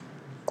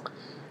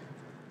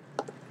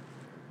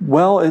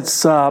Well,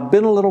 it's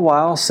been a little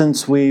while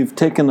since we've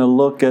taken a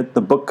look at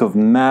the book of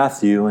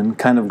Matthew and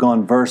kind of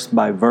gone verse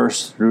by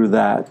verse through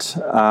that.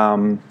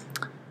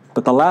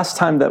 But the last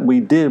time that we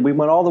did, we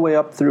went all the way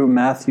up through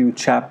Matthew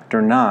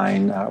chapter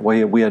 9.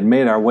 We had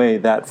made our way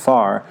that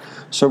far.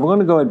 So we're going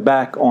to go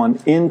back on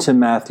into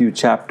Matthew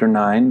chapter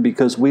 9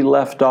 because we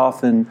left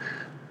off in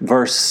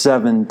verse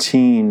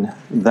 17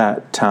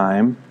 that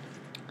time.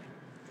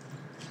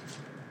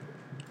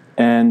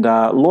 And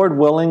Lord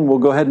willing, we'll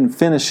go ahead and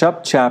finish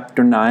up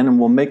chapter 9 and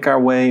we'll make our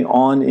way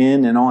on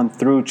in and on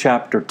through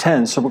chapter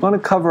 10. So we're going to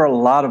cover a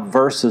lot of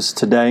verses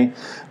today,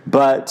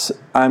 but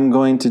I'm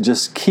going to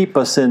just keep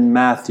us in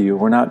Matthew.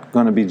 We're not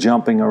going to be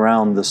jumping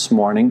around this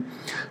morning.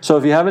 So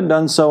if you haven't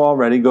done so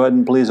already, go ahead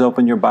and please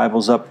open your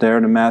Bibles up there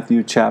to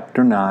Matthew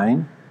chapter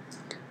 9.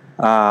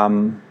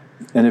 And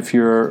if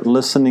you're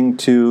listening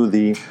to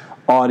the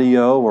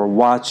audio or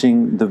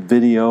watching the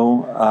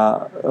video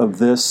of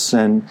this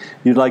and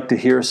you'd like to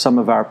hear some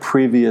of our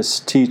previous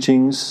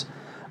teachings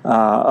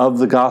of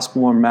the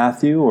Gospel of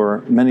Matthew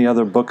or many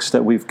other books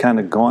that we've kind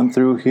of gone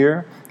through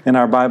here in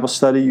our Bible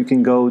study, you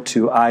can go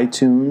to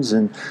iTunes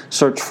and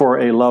search for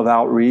A Love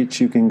Outreach.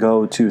 You can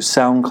go to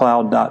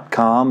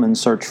SoundCloud.com and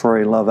search for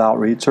A Love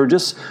Outreach, or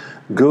just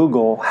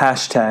Google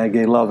hashtag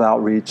A Love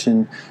Outreach,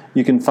 and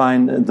you can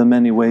find the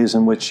many ways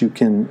in which you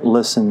can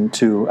listen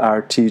to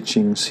our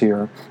teachings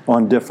here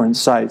on different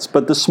sites.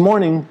 But this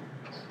morning,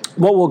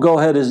 what we'll go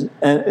ahead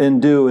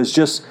and do is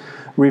just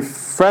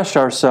refresh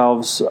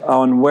ourselves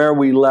on where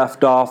we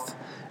left off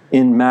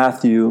in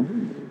Matthew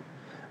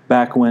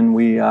back when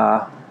we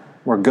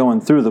were going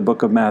through the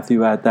book of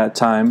Matthew at that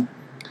time.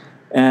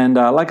 And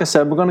like I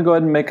said, we're going to go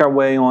ahead and make our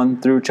way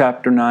on through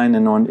chapter 9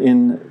 and on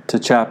into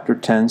chapter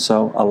 10.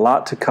 So a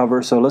lot to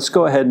cover. So let's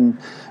go ahead and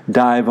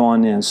dive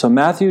on in. So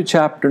Matthew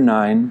chapter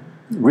 9,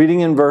 reading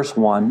in verse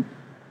 1,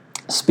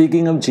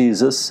 speaking of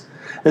Jesus,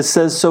 it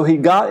says, "So he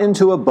got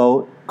into a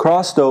boat,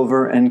 crossed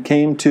over, and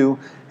came to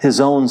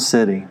his own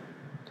city.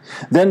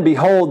 Then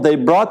behold, they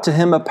brought to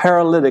him a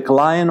paralytic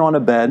lying on a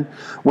bed.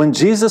 When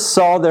Jesus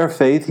saw their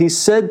faith, he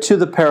said to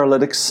the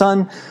paralytic,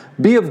 'Son,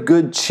 be of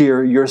good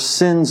cheer, your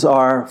sins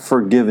are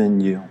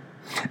forgiven you.'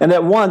 And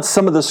at once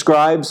some of the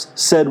scribes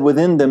said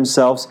within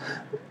themselves,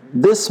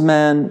 'This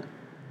man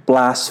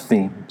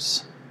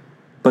blasphemes.'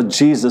 But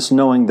Jesus,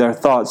 knowing their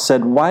thoughts,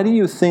 said, 'Why do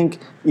you think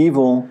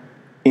evil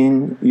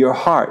in your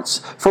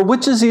hearts? For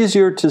which is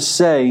easier to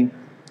say,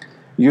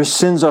 your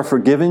sins are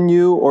forgiven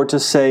you, or to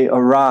say,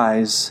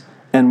 arise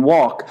and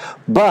walk?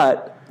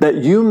 But that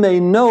you may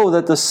know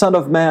that the Son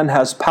of Man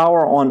has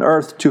power on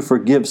earth to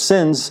forgive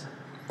sins.'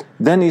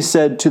 Then he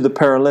said to the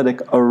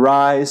paralytic,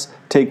 'Arise,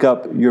 take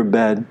up your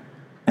bed,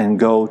 and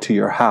go to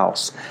your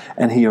house.'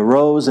 And he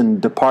arose and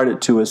departed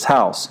to his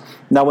house.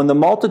 Now when the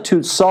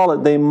multitude saw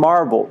it, they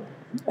marveled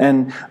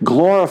and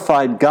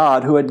glorified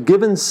God, who had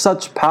given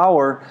such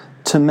power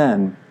to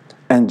men.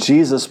 And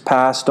Jesus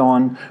passed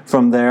on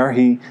from there.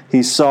 He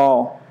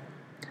saw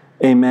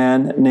a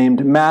man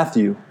named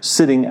Matthew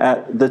sitting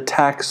at the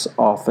tax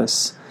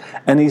office.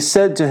 And he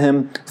said to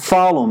him,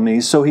 'Follow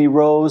me.' So he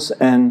rose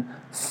and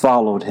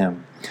followed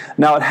him.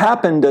 Now it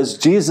happened as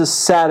Jesus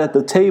sat at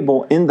the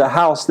table in the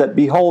house that,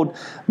 behold,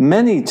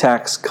 many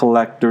tax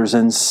collectors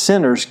and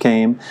sinners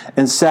came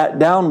and sat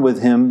down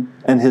with him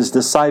and his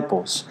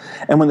disciples.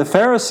 And when the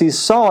Pharisees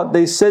saw it,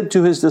 they said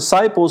to his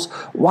disciples,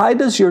 'Why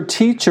does your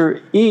teacher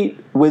eat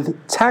with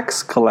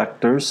tax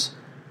collectors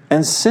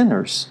and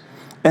sinners?'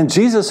 And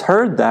Jesus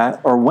heard that,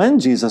 or when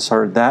Jesus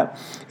heard that,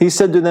 he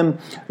said to them,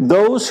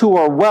 'Those who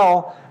are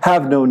well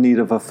have no need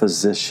of a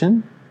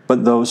physician,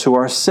 but those who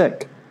are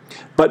sick.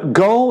 But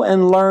go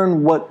and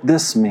learn what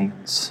this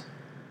means.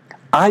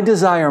 I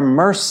desire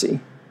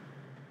mercy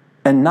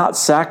and not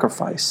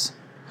sacrifice.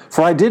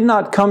 For I did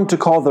not come to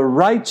call the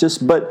righteous,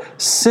 but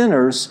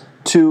sinners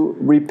to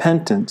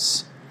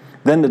repentance.'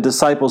 Then the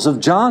disciples of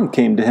John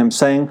came to him,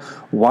 saying,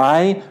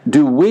 'Why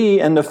do we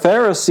and the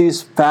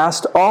Pharisees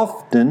fast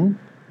often,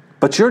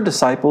 but your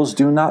disciples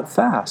do not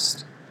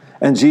fast?'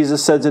 And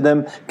Jesus said to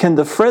them, 'Can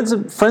the friends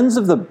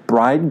of the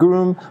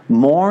bridegroom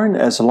mourn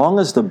as long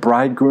as the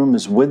bridegroom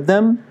is with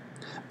them?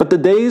 But the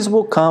days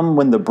will come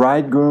when the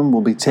bridegroom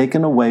will be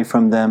taken away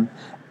from them,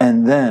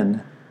 and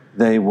then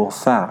they will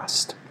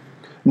fast.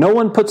 No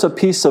one puts a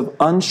piece of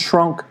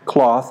unshrunk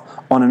cloth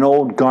on an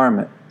old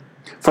garment,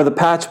 for the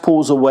patch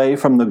pulls away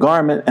from the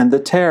garment, and the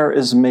tear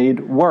is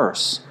made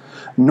worse.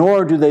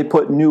 Nor do they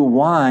put new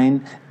wine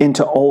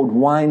into old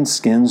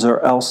wineskins, or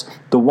else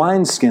the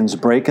wineskins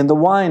break, and the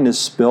wine is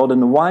spilled,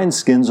 and the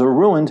wineskins are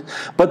ruined.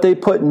 But they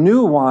put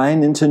new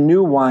wine into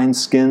new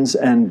wineskins,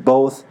 and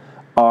both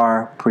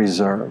are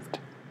preserved.'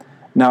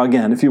 Now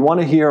again, if you want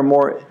to hear a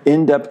more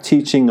in-depth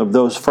teaching of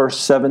those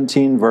first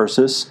 17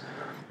 verses,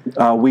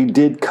 we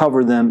did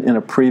cover them in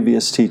a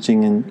previous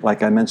teaching, and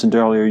like I mentioned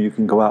earlier, you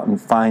can go out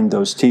and find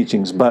those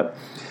teachings. But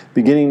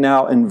beginning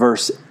now in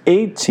verse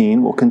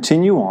 18, we'll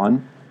continue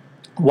on.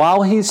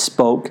 While he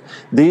spoke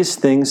these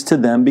things to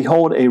them,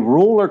 behold, a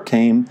ruler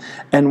came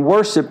and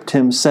worshipped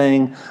him,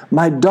 saying,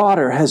 My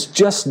daughter has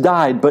just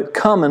died, but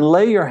come and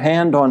lay your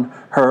hand on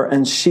her,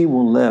 and she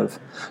will live.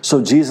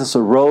 So Jesus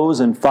arose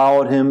and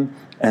followed him,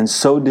 and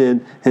so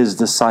did his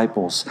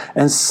disciples.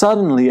 And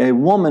suddenly a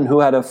woman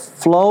who had a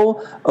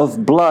flow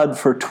of blood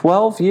for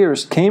 12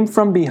 years came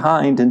from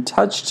behind and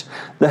touched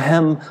the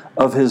hem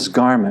of his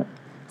garment.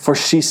 For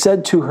she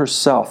said to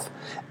herself,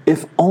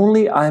 If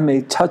only I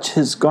may touch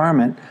his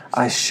garment,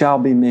 I shall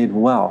be made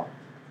well.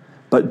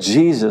 But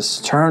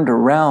Jesus turned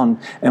around,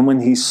 and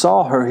when he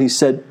saw her, he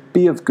said,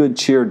 Be of good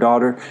cheer,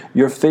 daughter.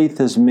 Your faith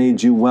has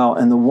made you well.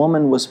 And the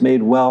woman was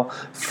made well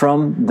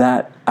from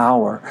that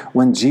hour.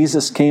 When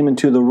Jesus came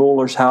into the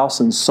ruler's house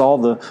and saw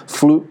the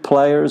flute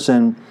players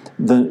and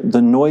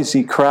the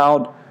noisy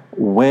crowd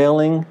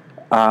wailing,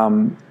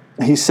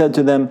 he said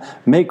to them,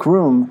 Make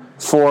room,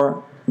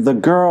 for the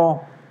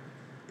girl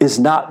is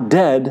not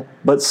dead,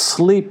 but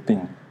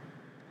sleeping.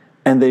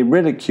 And they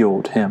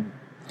ridiculed him.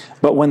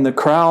 But when the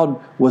crowd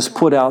was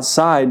put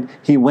outside,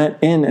 he went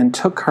in and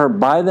took her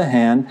by the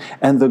hand,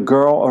 and the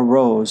girl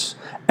arose.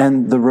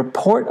 And the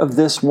report of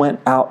this went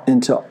out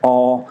into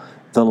all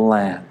the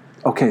land.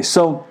 Okay,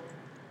 so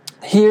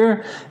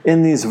here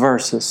in these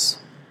verses,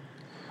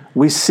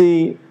 we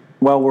see,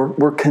 well,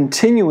 we're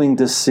continuing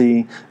to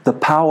see the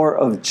power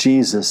of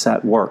Jesus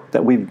at work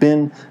that we've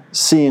been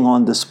seeing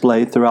on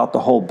display throughout the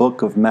whole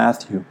book of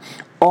Matthew.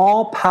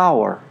 All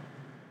power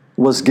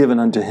was given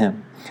unto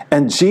him.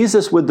 And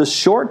Jesus, with the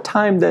short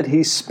time that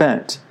he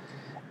spent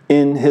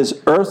in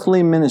his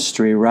earthly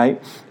ministry,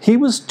 right, he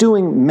was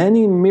doing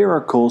many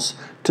miracles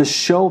to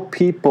show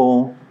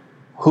people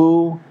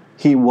who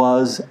he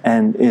was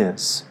and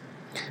is.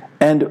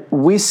 And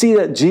we see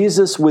that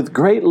Jesus, with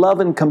great love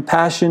and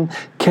compassion,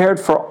 cared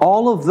for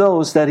all of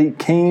those that he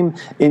came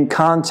in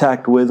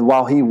contact with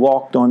while he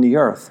walked on the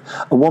earth.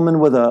 A woman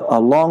with a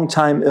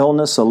long-time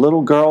illness, a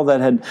little girl that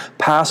had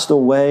passed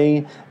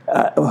away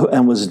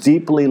and was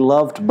deeply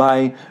loved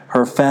by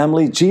her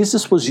family.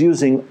 Jesus was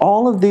using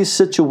all of these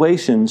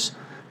situations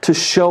to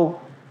show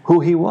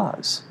who he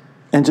was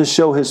and to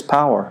show his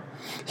power.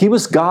 He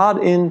was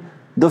God in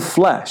the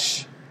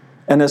flesh.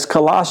 And as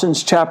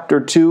Colossians chapter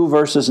 2,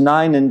 verses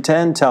 9 and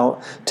 10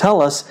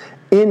 tell us,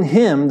 in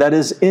him, that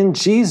is in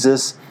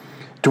Jesus,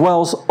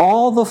 dwells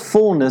all the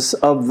fullness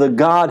of the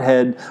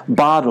Godhead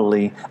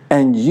bodily,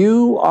 and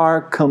you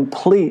are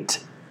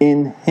complete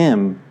in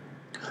him,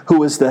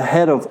 who is the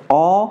head of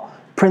all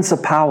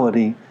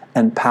principality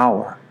and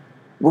power.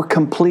 We're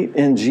complete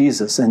in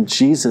Jesus, and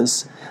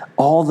Jesus,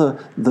 all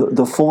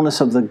the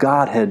fullness of the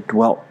Godhead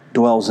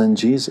dwells in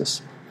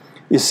Jesus.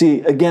 You see,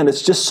 again,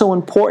 it's just so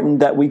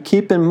important that we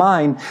keep in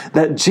mind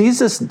that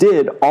Jesus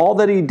did all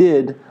that he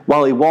did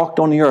while he walked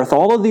on the earth.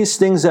 All of these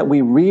things that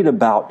we read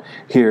about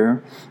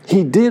here,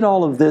 he did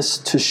all of this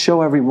to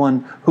show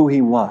everyone who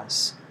he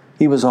was.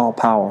 He was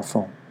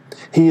all-powerful.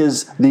 He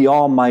is the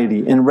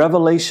Almighty. In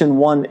Revelation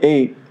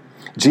 1:8,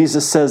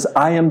 Jesus says,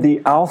 I am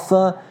the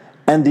Alpha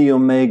and the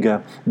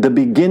Omega, the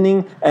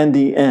beginning and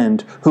the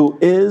end, who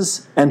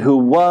is and who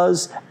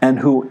was and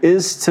who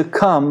is to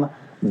come,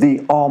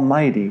 the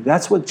Almighty.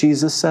 That's what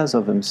Jesus said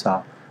of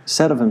himself,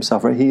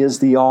 right? He is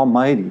the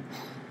Almighty.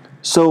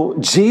 So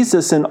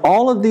Jesus, in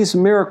all of these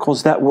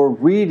miracles that we're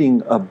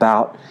reading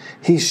about,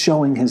 he's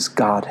showing his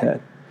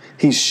Godhead.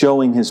 He's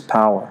showing his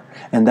power.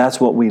 And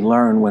that's what we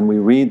learn when we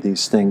read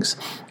these things.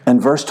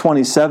 And verse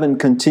 27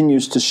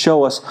 continues to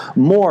show us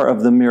more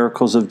of the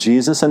miracles of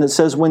Jesus. And it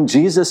says, when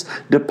Jesus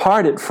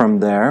departed from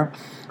there,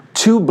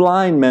 2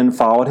 blind men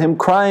followed him,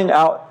 crying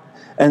out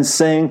and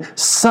saying,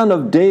 Son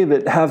of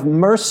David, have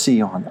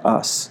mercy on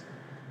us.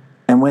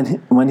 And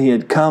when he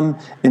had come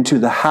into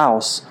the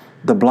house,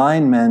 the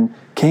blind men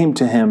came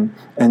to him,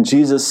 and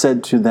Jesus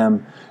said to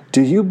them,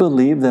 Do you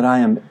believe that I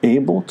am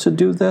able to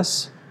do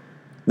this?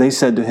 They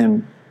said to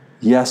him,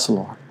 Yes,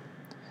 Lord.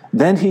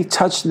 Then he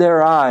touched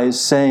their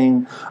eyes,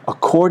 saying,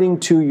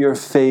 According to your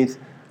faith,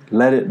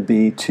 let it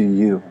be to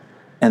you.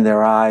 And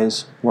their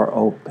eyes were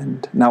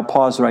opened. Now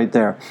pause right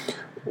there.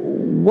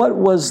 What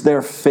was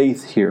their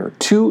faith here?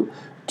 Two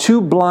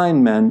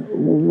blind men,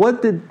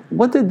 what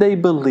did they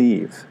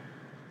believe?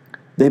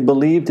 They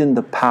believed in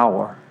the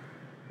power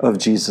of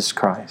Jesus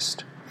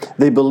Christ.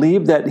 They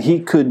believed that he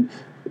could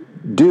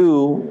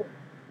do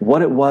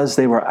what it was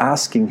they were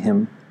asking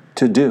him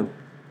to do.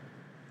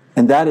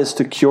 And that is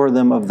to cure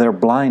them of their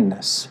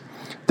blindness.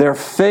 Their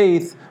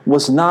faith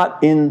was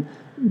not in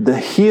the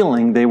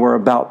healing they were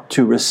about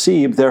to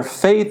receive. Their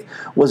faith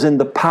was in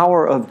the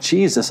power of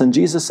Jesus. And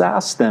Jesus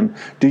asked them,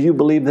 Do you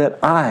believe that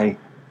I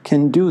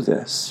can do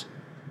this?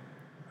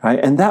 Right?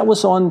 And that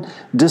was on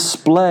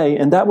display,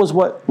 and that was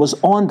what was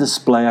on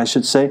display, I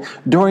should say,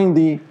 during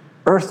the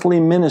earthly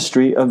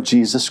ministry of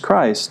Jesus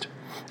Christ.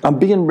 I'm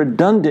being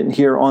redundant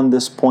here on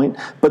this point,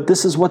 but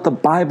this is what the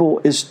Bible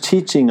is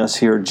teaching us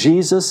here.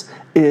 Jesus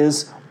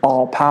is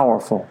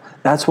all-powerful.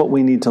 That's what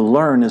we need to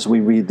learn as we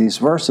read these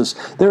verses.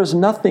 There is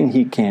nothing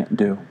he can't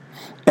do.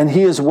 And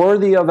he is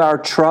worthy of our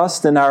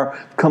trust and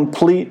our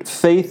complete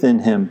faith in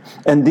him.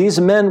 And these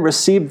men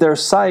received their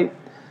sight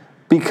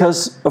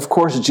because, of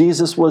course,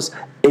 Jesus was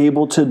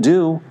able to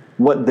do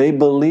what they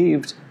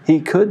believed he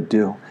could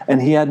do.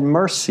 And he had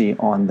mercy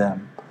on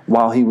them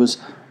while he was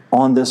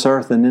on this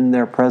earth and in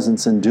their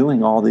presence and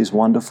doing all these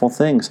wonderful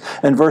things.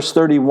 And verse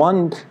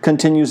 31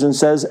 continues and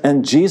says,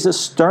 "And Jesus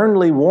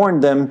sternly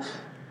warned them,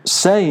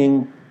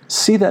 saying,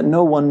 'See that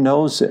no one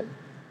knows it.'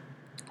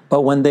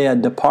 But when they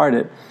had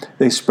departed,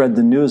 they spread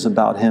the news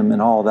about him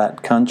in all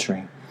that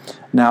country."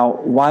 Now,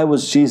 why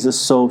was Jesus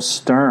so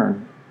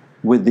stern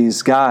with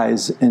these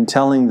guys in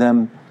telling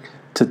them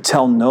to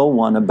tell no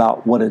one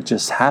about what had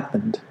just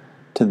happened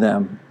to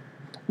them?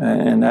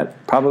 And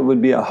that probably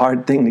would be a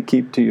hard thing to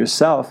keep to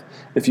yourself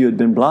if you had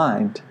been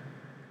blind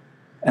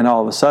and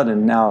all of a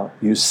sudden now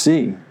you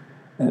see.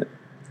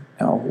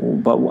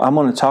 But I'm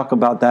going to talk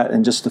about that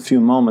in just a few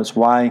moments,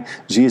 why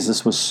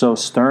Jesus was so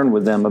stern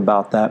with them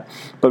about that.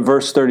 But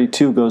verse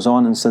 32 goes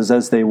on and says,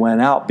 "As they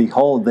went out,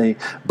 behold, they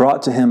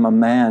brought to him a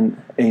man,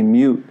 a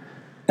mute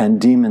and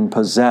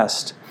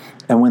demon-possessed.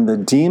 And when the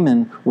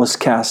demon was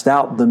cast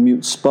out, the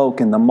mute spoke,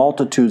 and the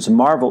multitudes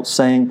marveled,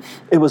 saying,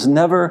 'It was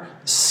never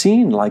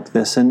seen like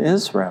this in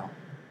Israel.'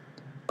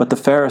 But the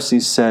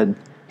Pharisees said,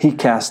 'He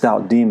cast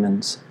out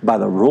demons by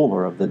the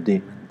ruler of the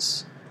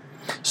demons.'"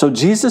 So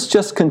Jesus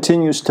just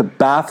continues to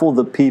baffle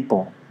the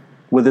people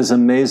with his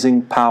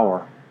amazing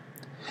power.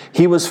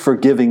 He was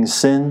forgiving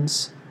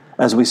sins,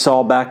 as we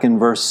saw back in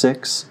verse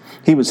 6.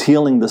 He was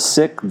healing the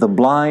sick, the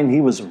blind.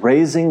 He was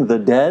raising the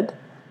dead.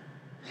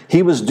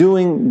 He was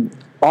doing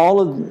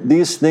all of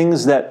these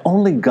things that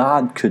only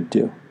God could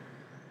do,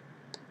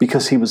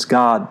 because he was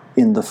God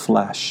in the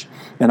flesh.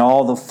 And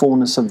all the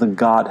fullness of the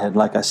Godhead,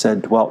 like I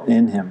said, dwelt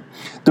in him.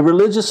 The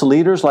religious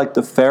leaders, like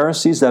the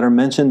Pharisees that are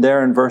mentioned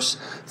there in verse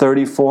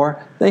 34,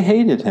 they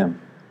hated him.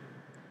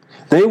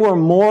 They were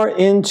more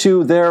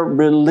into their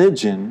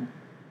religion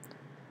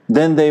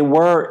than they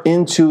were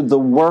into the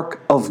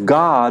work of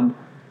God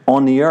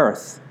on the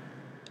earth.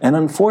 And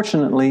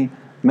unfortunately,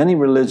 many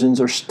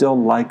religions are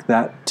still like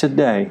that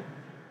today,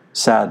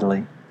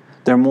 sadly.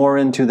 They're more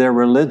into their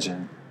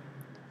religion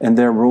and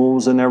their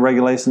rules and their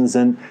regulations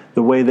and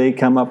the way they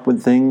come up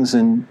with things,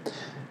 and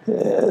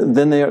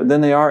then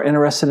they are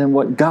interested in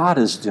what God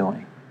is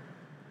doing.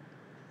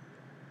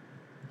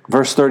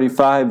 Verse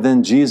 35,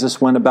 "Then Jesus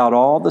went about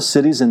all the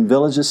cities and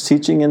villages,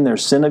 teaching in their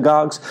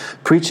synagogues,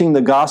 preaching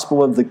the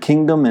gospel of the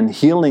kingdom, and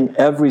healing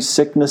every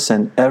sickness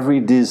and every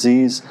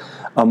disease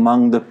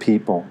among the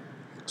people."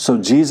 So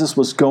Jesus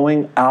was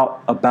going out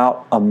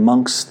about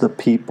amongst the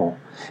people.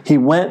 He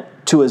went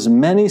to as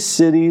many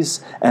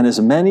cities and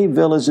as many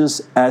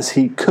villages as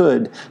he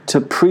could to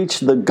preach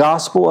the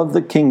gospel of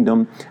the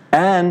kingdom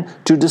and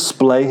to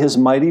display his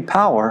mighty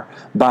power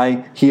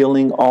by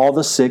healing all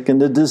the sick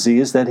and the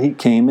disease that he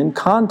came in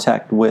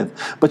contact with.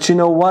 But you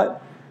know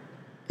what?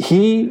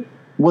 He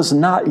was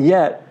not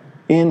yet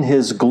in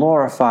his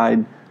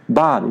glorified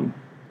body.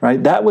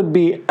 Right? That would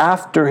be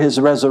after his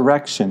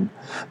resurrection.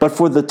 But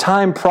for the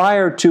time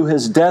prior to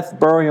his death,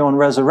 burial, and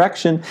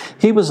resurrection,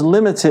 he was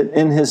limited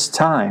in his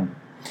time.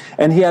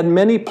 And he had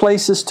many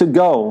places to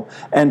go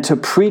and to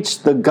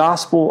preach the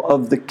gospel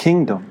of the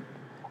kingdom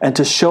and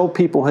to show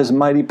people his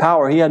mighty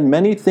power. He had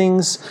many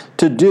things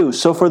to do.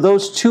 So for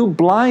those two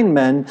blind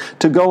men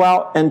to go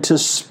out and to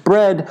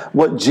spread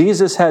what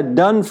Jesus had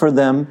done for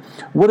them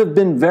would have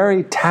been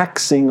very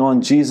taxing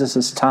on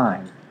Jesus'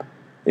 time.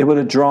 It would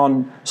have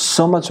drawn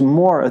so much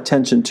more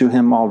attention to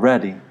him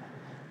already.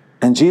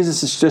 And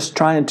Jesus is just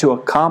trying to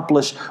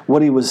accomplish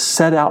what he was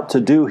set out to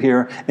do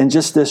here in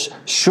just this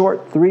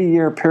short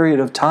 3-year period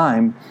of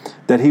time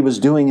that he was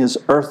doing his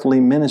earthly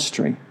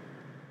ministry.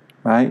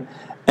 Right?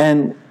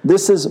 And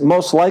this is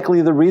most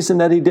likely the reason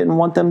that he didn't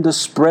want them to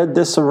spread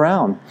this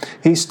around.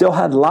 He still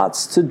had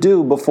lots to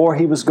do before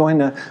he was going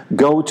to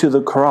go to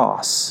the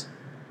cross.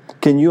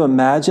 Can you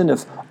imagine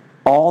if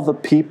all the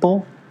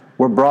people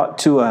were brought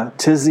to a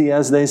tizzy,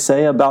 as they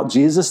say, about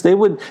Jesus? They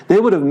would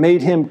have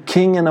made him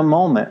king in a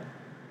moment.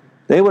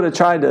 They would have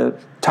tried to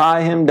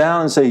tie him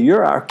down and say,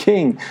 "You're our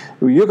king.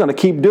 You're going to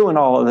keep doing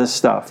all of this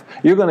stuff.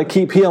 You're going to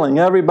keep healing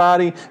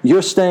everybody.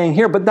 You're staying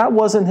here." But that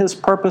wasn't his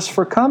purpose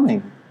for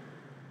coming.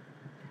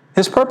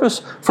 His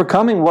purpose for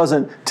coming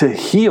wasn't to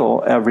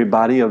heal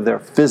everybody of their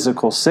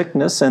physical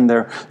sickness and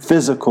their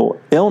physical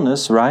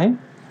illness, right?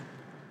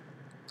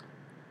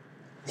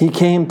 He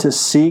came to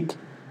seek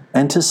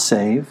and to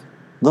save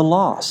the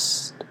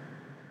lost,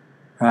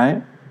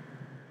 right?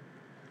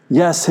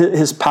 Yes,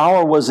 his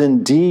power was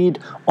indeed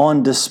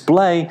on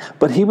display,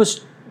 but he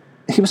was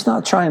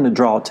not trying to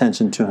draw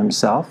attention to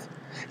himself.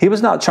 He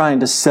was not trying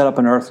to set up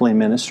an earthly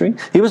ministry.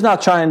 He was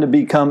not trying to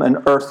become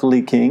an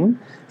earthly king.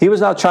 He was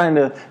not trying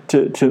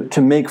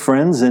to make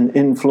friends and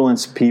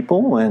influence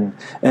people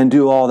and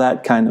do all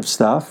that kind of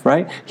stuff,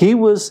 right? He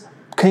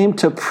came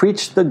to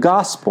preach the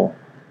gospel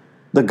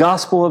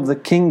of the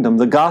kingdom,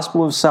 the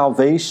gospel of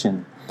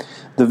salvation.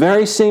 The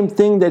very same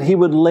thing that he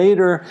would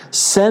later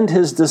send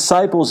his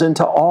disciples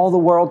into all the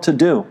world to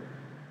do.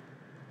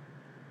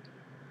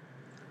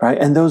 Right?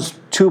 And those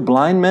two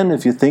blind men,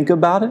 if you think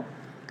about it,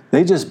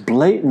 they just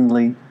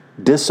blatantly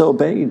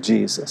disobeyed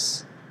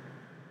Jesus.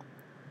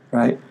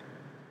 Right?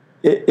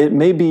 it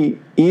may be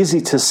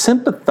easy to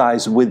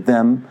sympathize with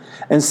them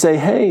and say,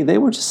 hey, they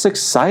were just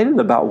excited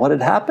about what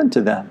had happened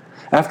to them.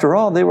 After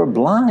all, they were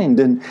blind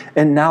and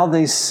now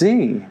they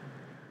see.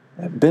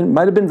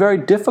 Might have been very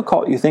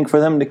difficult, you think, for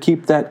them to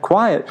keep that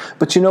quiet.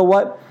 But you know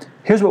what?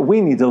 Here's what we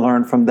need to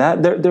learn from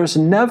that. There's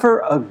never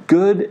a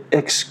good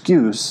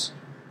excuse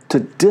to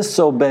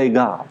disobey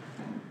God.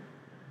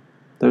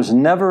 There's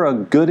never a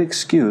good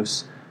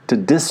excuse to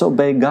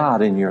disobey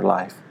God in your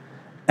life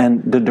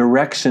and the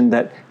direction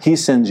that He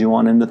sends you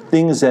on and the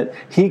things that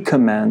He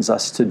commands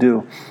us to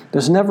do.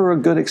 There's never a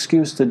good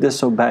excuse to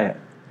disobey it.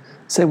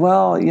 Say,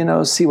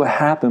 well, see what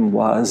happened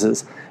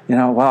was,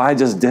 I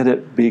just did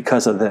it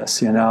because of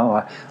this,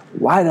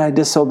 Why did I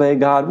disobey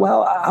God?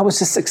 Well, I was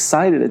just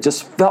excited. It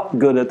just felt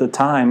good at the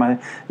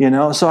time,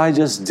 so I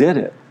just did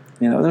it.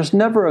 There's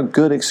never a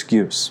good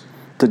excuse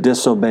to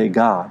disobey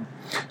God.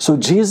 So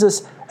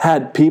Jesus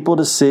had people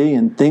to see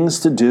and things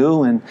to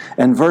do.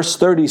 And verse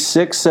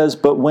 36 says,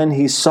 but when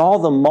He saw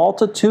the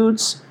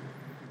multitudes,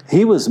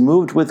 He was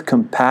moved with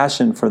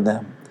compassion for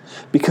them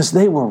because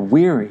they were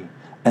weary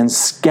and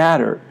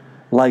scattered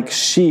like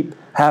sheep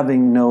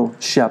having no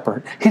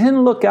shepherd. He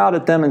didn't look out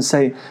at them and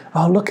say,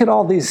 oh, look at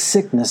all these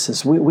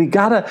sicknesses. We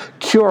got to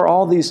cure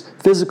all these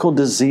physical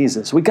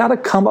diseases. We got to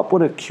come up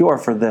with a cure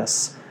for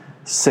this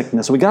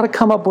sickness. We got to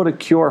come up with a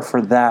cure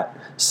for that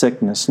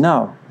sickness.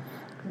 No.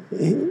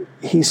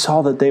 He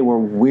saw that they were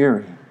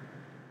weary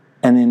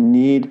and in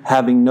need,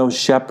 having no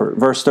shepherd.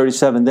 Verse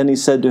 37, then He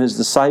said to His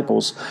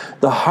disciples,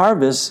 the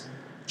harvest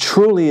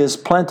truly is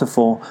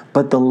plentiful,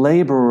 but the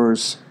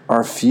laborers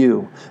are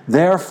few.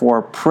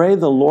 Therefore, pray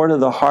the Lord of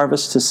the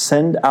harvest to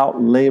send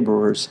out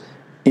laborers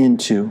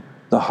into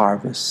the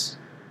harvest.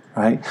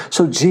 Right?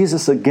 So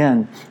Jesus,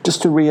 again,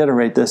 just to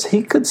reiterate this,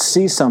 He could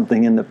see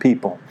something in the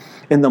people,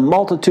 in the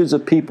multitudes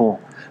of people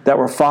that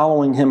were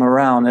following Him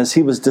around as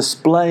He was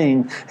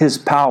displaying His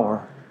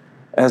power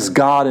as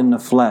God in the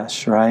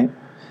flesh, right?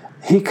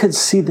 He could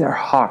see their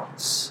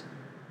hearts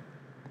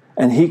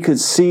and He could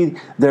see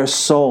their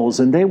souls,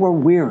 and they were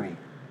weary.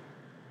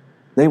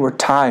 They were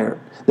tired.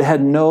 They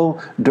had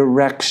no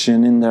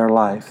direction in their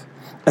life.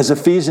 As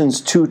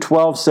Ephesians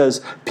 2:12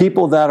 says,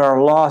 people that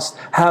are lost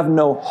have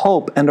no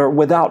hope and are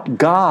without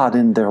God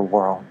in their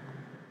world.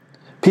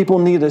 People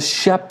need a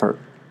shepherd.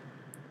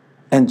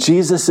 And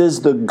Jesus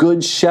is the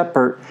good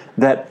shepherd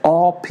that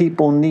all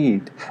people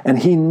need. And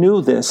He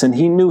knew this, and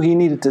He knew He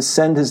needed to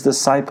send His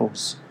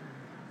disciples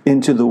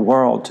into the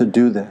world to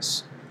do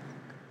this.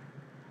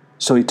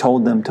 So He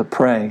told them to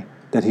pray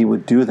that He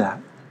would do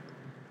that.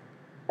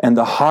 And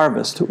the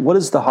harvest, what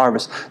is the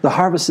harvest? The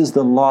harvest is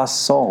the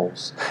lost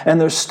souls. And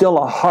there's still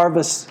a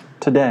harvest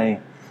today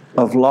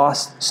of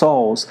lost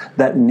souls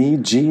that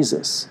need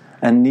Jesus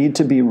and need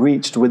to be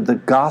reached with the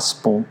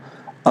gospel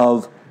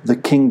of the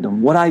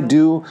kingdom. What I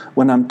do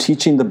when I'm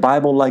teaching the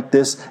Bible like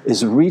this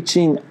is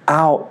reaching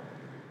out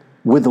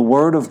with the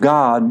Word of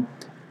God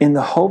in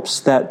the hopes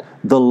that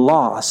the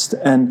lost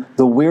and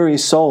the weary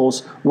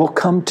souls will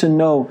come to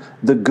know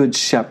the Good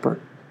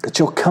Shepherd, that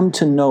you'll come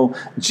to know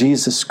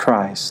Jesus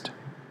Christ.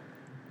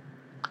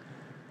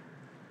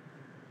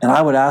 And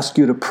I would ask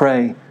you to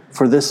pray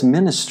for this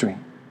ministry,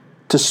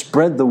 to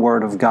spread the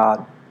Word of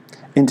God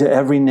into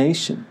every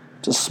nation.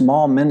 It's a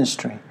small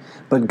ministry,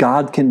 but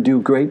God can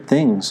do great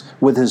things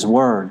with His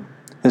Word.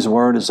 His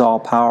Word is all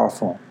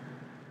powerful,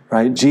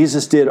 right?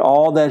 Jesus did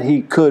all that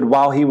He could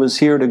while He was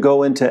here to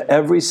go into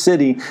every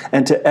city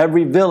and to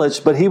every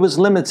village, but He was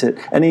limited,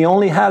 and He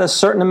only had a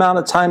certain amount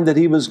of time that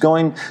He was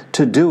going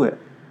to do it,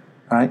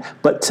 right?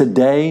 But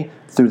today,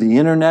 through the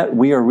internet,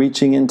 we are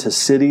reaching into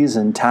cities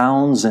and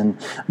towns and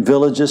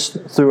villages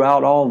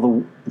throughout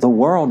all the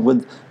world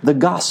with the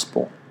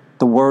gospel,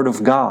 the Word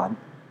of God.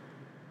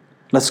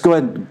 Let's go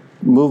ahead and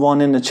move on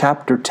into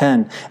chapter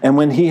 10. And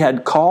when He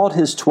had called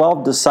His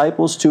 12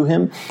 disciples to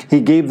Him,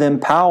 He gave them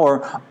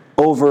power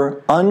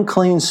over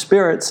unclean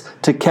spirits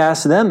to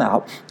cast them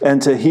out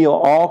and to heal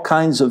all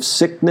kinds of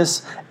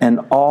sickness and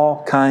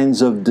all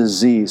kinds of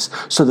disease.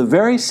 So the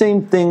very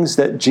same things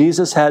that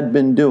Jesus had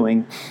been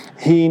doing,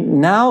 He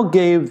now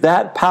gave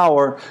that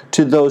power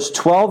to those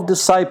 12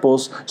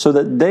 disciples so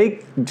that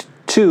they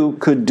too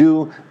could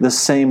do the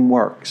same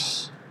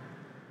works.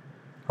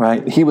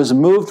 Right? He was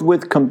moved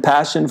with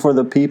compassion for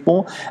the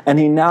people, and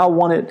He now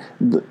wanted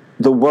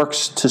the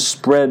works to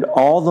spread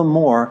all the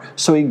more,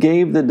 so He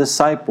gave the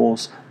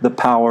disciples the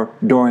power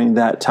during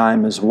that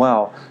time as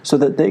well, so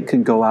that they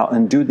could go out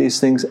and do these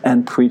things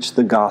and preach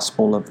the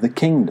gospel of the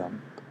kingdom.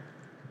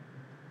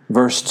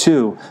 Verse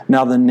 2,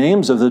 now the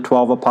names of the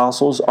 12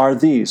 apostles are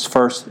these.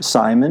 First,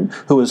 Simon,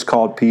 who is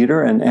called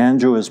Peter, and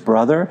Andrew his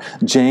brother,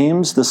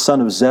 James the son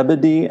of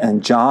Zebedee,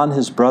 and John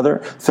his brother,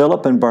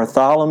 Philip and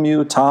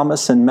Bartholomew,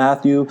 Thomas and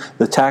Matthew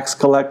the tax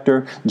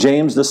collector,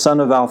 James the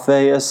son of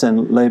Alphaeus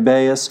and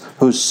Lebbaeus,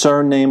 whose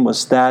surname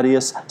was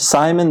Thaddeus,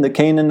 Simon the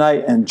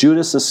Canaanite, and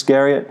Judas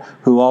Iscariot,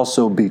 who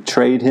also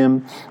betrayed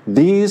Him.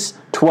 These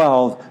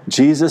 12,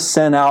 Jesus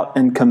sent out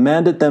and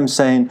commanded them,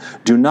 saying,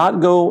 "Do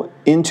not go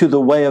into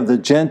the way of the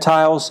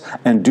Gentiles,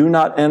 and do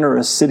not enter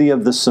a city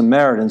of the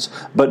Samaritans,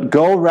 but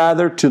go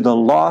rather to the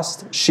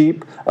lost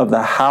sheep of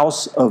the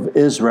house of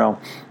Israel.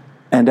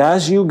 And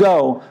as you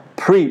go,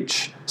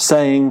 preach,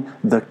 saying,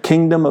 the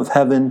kingdom of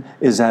heaven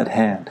is at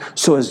hand."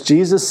 So as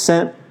Jesus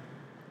sent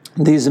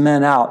these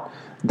men out,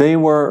 they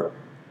were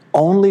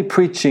only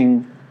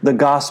preaching the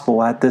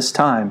gospel at this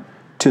time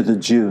to the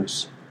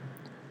Jews.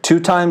 2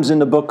 times in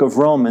the book of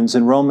Romans,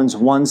 in Romans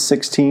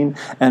 1:16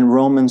 and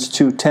Romans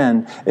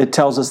 2:10, it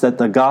tells us that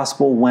the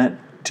gospel went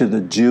to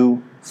the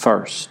Jew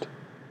first.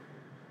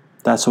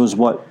 That was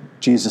what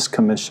Jesus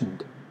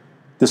commissioned.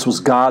 This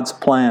was God's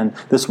plan.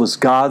 This was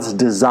God's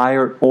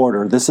desired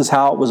order. This is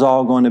how it was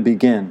all going to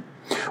begin.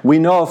 We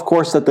know, of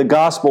course, that the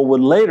gospel would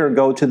later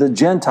go to the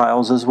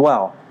Gentiles as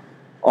well.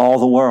 All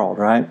the world,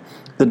 right?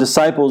 The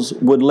disciples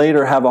would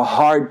later have a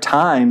hard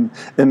time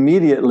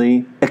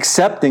immediately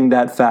accepting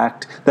that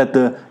fact that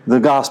the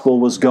gospel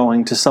was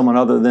going to someone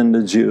other than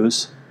the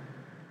Jews.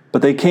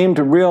 But they came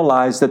to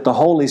realize that the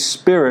Holy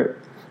Spirit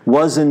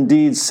was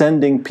indeed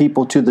sending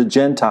people to the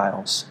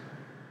Gentiles.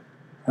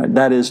 Right?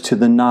 That is, to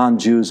the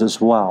non-Jews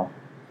as well.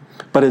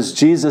 But as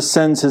Jesus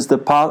sends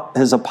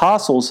his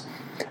apostles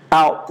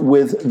out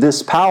with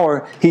this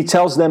power, he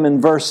tells them in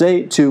verse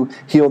 8 to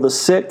heal the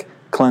sick,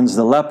 cleanse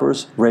the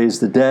lepers, raise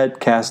the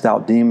dead, cast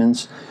out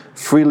demons.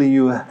 Freely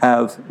you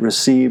have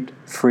received,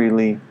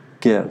 freely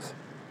give.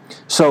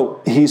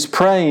 So he's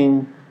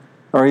praying,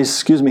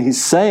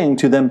 he's saying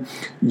to them,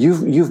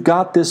 you've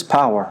got this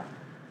power.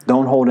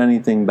 Don't hold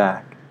anything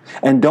back.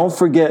 And don't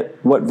forget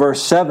what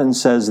verse 7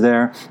 says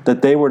there,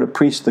 that they were to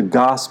preach the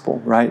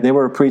gospel, right? They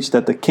were to preach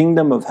that the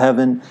kingdom of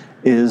heaven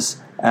is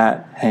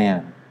at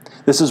hand.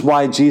 This is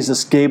why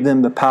Jesus gave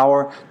them the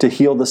power to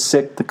heal the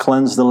sick, to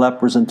cleanse the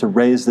lepers, and to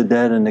raise the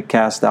dead, and to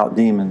cast out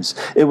demons.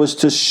 It was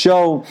to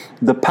show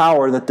the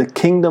power that the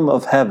kingdom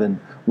of heaven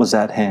was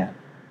at hand.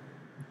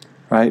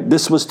 Right?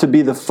 This was to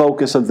be the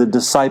focus of the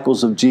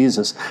disciples of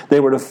Jesus.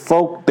 They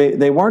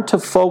weren't to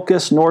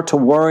focus nor to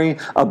worry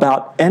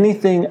about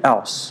anything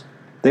else.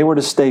 They were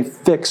to stay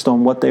fixed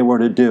on what they were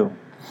to do.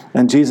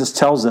 And Jesus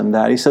tells them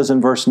that. He says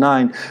in verse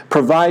 9,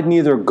 "Provide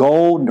neither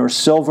gold nor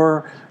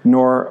silver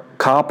nor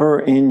copper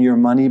in your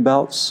money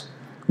belts,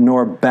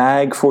 nor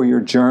bag for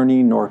your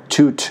journey, nor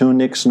 2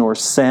 tunics, nor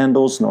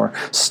sandals, nor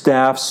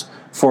staffs,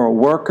 for a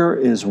worker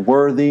is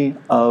worthy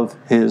of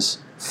his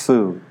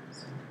food."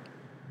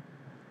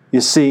 You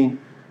see,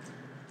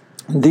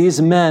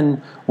 these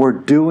men were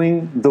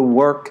doing the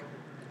work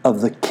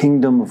of the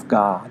kingdom of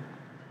God,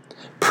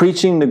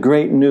 preaching the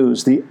great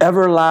news, the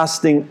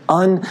everlasting,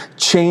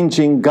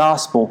 unchanging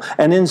gospel.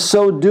 And in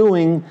so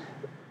doing,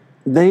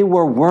 they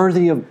were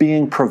worthy of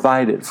being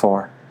provided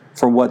for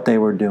what they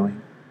were doing.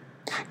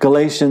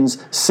 Galatians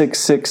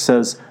 6:6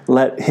 says,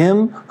 "Let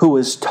him who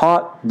is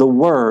taught the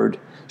word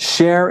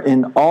share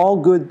in all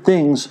good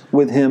things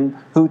with him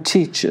who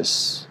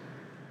teaches."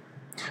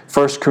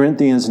 1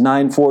 Corinthians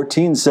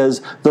 9:14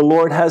 says, "The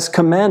Lord has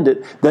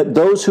commanded that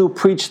those who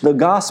preach the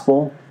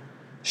gospel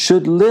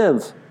should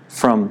live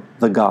from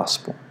the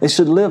gospel." They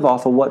should live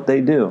off of what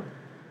they do.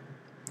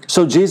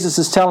 So Jesus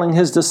is telling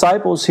his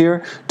disciples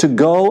here to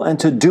go and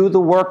to do the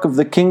work of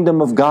the kingdom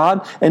of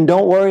God, and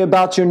don't worry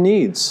about your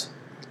needs.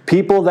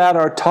 People that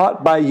are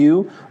taught by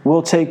you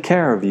will take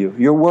care of you.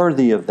 You're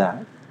worthy of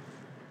that,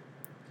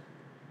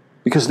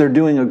 because they're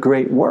doing a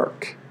great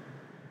work.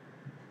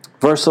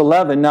 Verse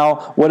 11,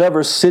 "Now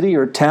whatever city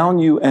or town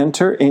you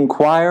enter,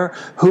 inquire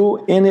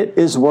who in it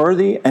is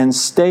worthy, and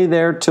stay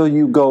there till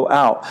you go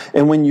out.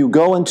 And when you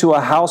go into a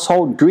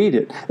household, greet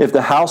it. If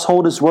the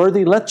household is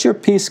worthy, let your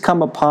peace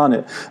come upon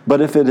it.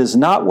 But if it is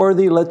not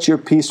worthy, let your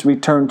peace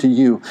return to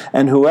you.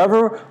 And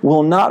whoever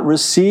will not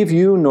receive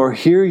you nor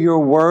hear your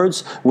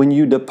words, when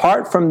you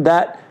depart from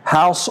that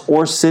house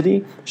or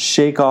city,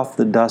 shake off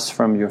the dust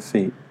from your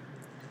feet."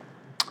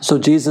 So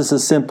Jesus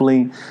is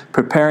simply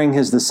preparing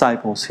his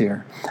disciples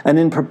here. And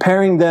in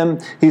preparing them,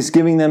 he's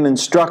giving them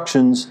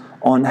instructions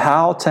on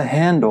how to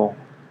handle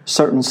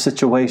certain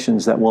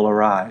situations that will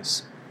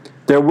arise.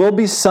 There will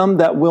be some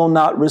that will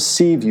not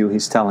receive you,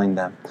 he's telling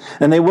them.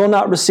 And they will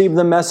not receive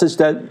the message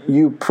that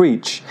you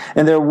preach.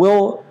 And there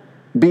will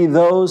be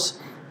those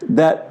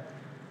that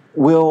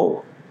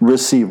will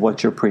receive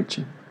what you're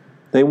preaching.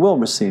 They will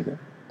receive it.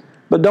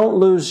 But don't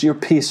lose your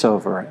peace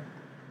over it.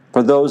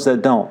 For those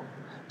that don't,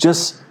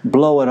 just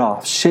blow it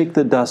off. Shake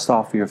the dust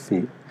off your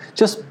feet.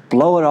 Just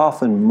blow it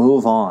off and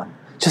move on.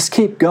 Just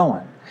keep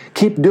going.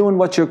 Keep doing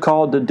what you're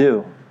called to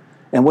do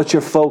and what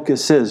your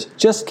focus is.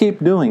 Just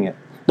keep doing it.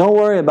 Don't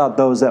worry about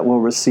those that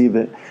will receive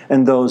it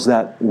and those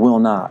that will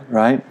not,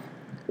 right?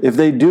 If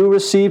they do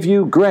receive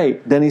you,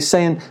 great. Then he's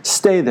saying,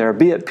 stay there.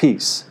 Be at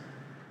peace.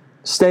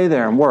 Stay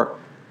there and work.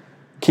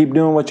 Keep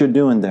doing what you're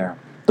doing there.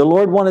 The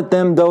Lord wanted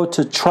them, though,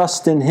 to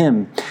trust in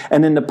him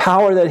and in the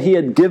power that he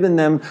had given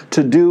them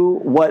to do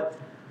what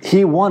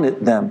he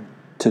wanted them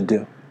to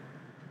do.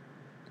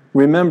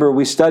 Remember,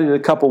 we studied a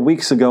couple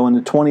weeks ago in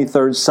the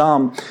 23rd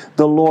Psalm,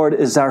 the Lord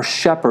is our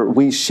shepherd,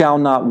 we shall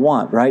not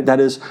want, right? That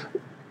is,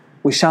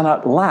 we shall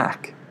not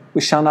lack.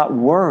 We shall not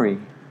worry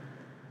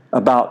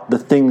about the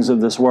things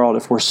of this world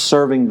if we're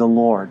serving the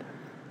Lord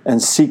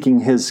and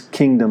seeking His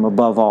kingdom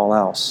above all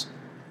else.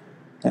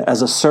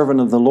 As a servant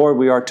of the Lord,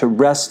 we are to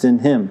rest in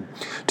Him,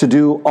 to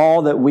do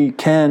all that we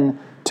can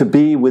to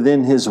be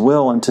within His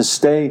will and to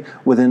stay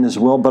within His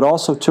will, but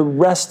also to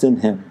rest in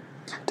Him,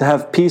 to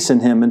have peace in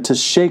Him, and to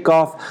shake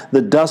off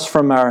the dust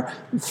from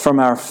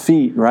our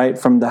feet, right?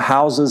 From the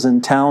houses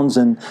and towns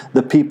and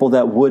the people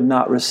that would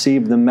not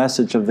receive the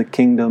message of the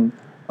kingdom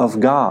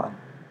of God.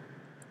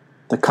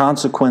 The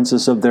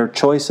consequences of their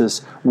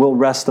choices will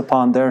rest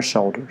upon their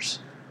shoulders.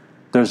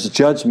 There's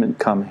judgment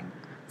coming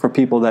for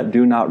people that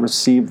do not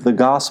receive the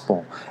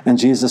gospel. And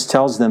Jesus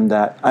tells them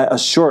that,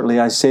 assuredly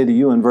I say to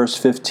you in verse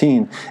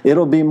 15,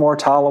 it'll be more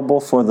tolerable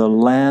for the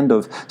land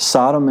of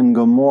Sodom and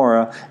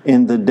Gomorrah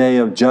in the day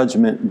of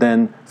judgment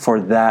than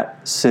for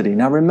that city.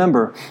 Now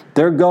remember,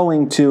 they're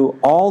going to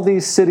all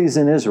these cities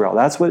in Israel.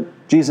 That's what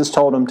Jesus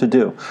told them to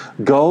do.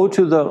 Go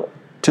to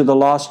the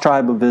lost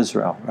tribe of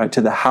Israel, right?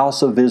 To the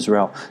house of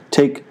Israel.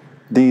 Take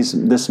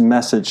this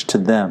message to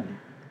them.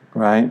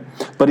 Right?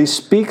 But He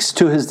speaks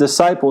to His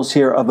disciples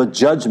here of a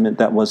judgment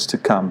that was to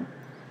come.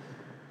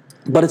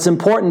 But it's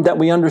important that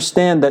we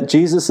understand that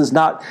Jesus is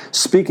not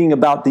speaking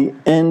about the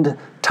end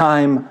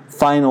time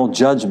final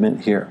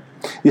judgment here.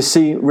 You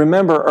see,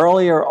 remember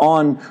earlier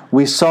on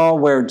we saw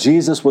where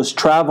Jesus was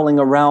traveling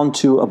around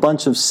to a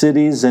bunch of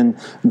cities and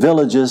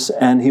villages,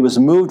 and He was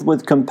moved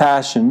with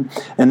compassion.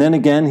 And then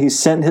again, He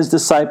sent His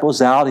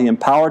disciples out. He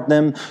empowered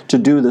them to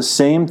do the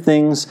same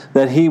things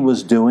that He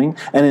was doing.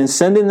 And in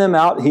sending them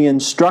out, He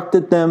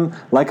instructed them,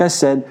 like I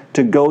said,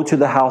 to go to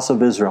the house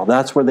of Israel.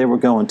 That's where they were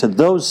going, to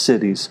those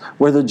cities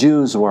where the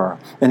Jews were.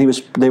 And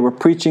they were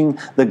preaching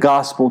the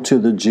gospel to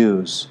the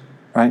Jews.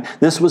 Right?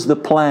 This was the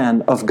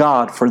plan of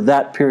God for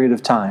that period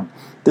of time.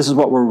 This is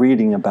what we're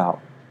reading about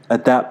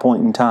at that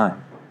point in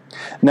time.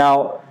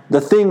 Now,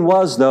 the thing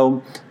was,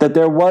 though, that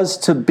there was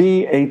to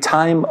be a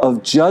time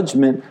of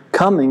judgment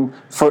coming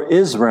for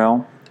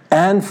Israel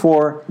and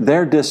for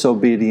their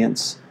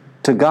disobedience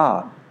to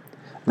God.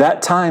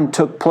 That time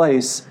took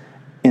place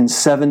in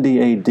 70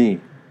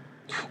 A.D.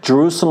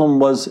 Jerusalem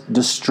was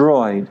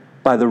destroyed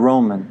by the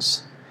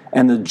Romans,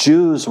 and the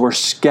Jews were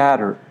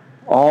scattered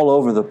all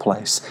over the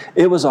place.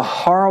 It was a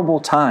horrible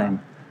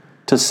time,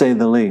 to say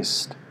the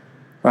least.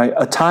 Right?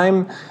 A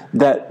time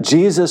that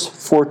Jesus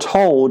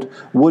foretold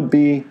would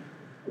be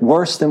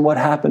worse than what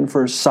happened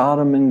for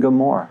Sodom and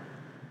Gomorrah.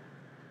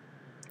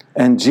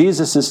 And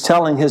Jesus is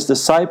telling His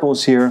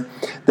disciples here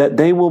that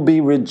they will be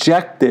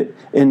rejected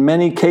in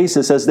many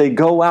cases as they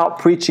go out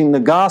preaching the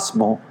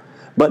gospel,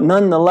 but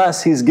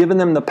nonetheless, He's given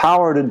them the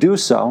power to do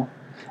so.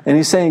 And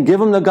He's saying,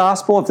 give them the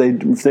gospel.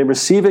 If they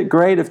receive it,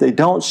 great. If they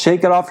don't,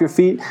 shake it off your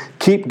feet.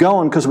 Keep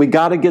going, because we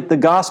got to get the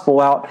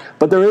gospel out.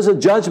 But there is a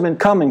judgment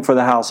coming for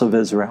the house of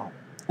Israel.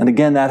 And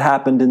again, that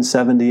happened in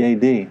 70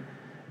 A.D.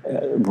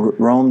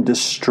 Rome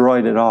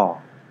destroyed it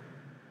all.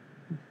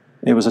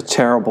 It was a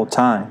terrible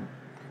time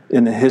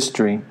in the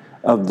history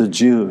of the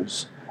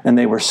Jews. And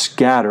they were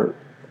scattered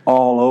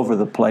all over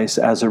the place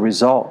as a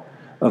result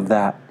of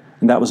that.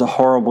 And that was a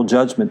horrible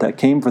judgment that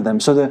came for them.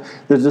 So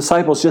the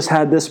disciples just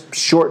had this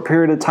short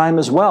period of time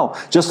as well.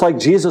 Just like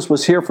Jesus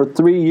was here for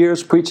 3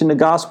 years preaching the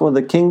gospel of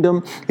the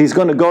kingdom. He's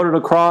going to go to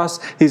the cross.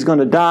 He's going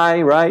to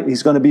die, right?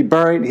 He's going to be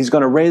buried. He's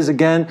going to raise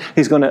again.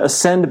 He's going to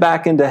ascend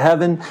back into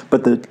heaven.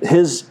 But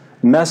His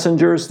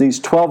messengers, these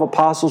 12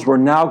 apostles, were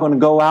now going to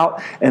go out,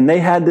 and they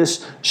had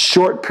this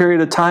short period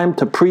of time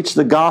to preach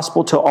the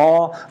gospel to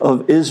all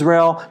of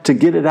Israel, to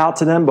get it out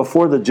to them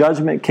before the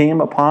judgment came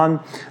upon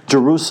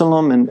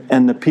Jerusalem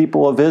and the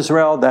people of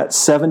Israel. That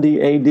 70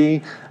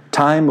 A.D.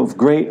 time of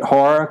great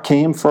horror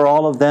came for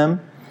all of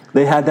them.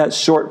 They had that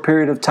short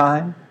period of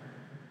time,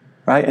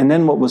 right? And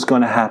then what was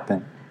going to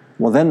happen?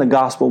 Well, then the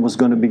gospel was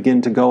going to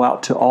begin to go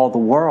out to all the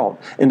world.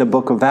 In the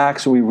book of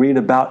Acts, we read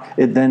about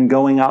it then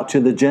going out to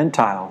the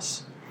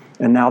Gentiles.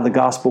 And now the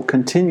gospel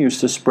continues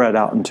to spread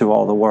out into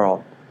all the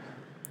world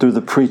through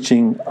the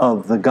preaching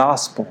of the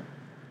gospel.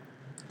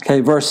 Okay,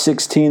 verse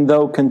 16,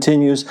 though,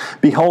 continues,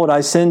 behold,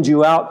 I send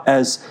you out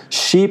as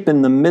sheep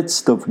in the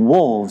midst of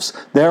wolves.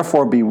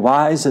 Therefore be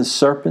wise as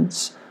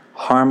serpents,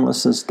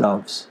 harmless as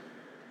doves.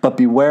 But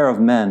beware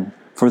of men,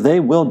 for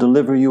they will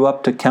deliver you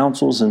up to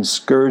councils and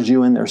scourge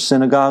you in their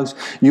synagogues.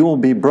 You will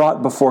be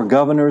brought before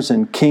governors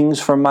and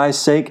kings for my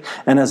sake,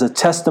 and as a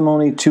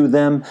testimony to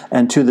them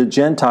and to the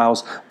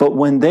Gentiles. But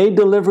when they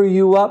deliver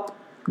you up,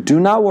 do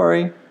not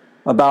worry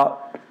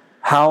about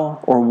how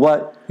or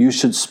what you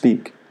should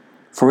speak.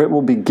 For it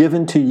will be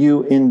given to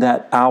you in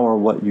that hour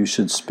what you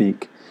should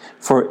speak.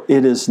 For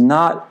it is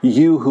not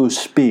you who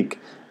speak,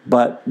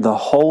 but the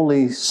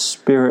Holy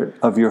Spirit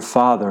of your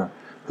Father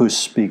who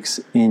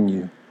speaks in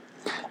you.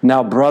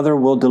 Now brother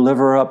will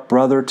deliver up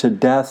brother to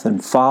death,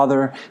 and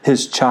father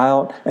his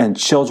child, and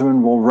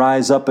children will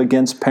rise up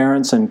against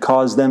parents and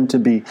cause them to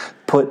be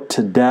put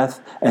to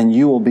death, and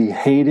you will be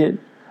hated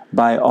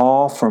by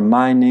all for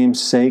my name's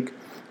sake,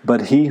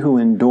 but he who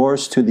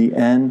endures to the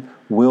end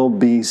will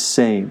be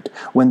saved.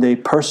 When they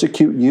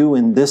persecute you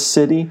in this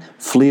city,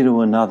 flee to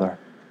another.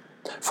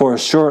 For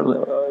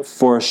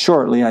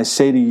assuredly I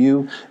say to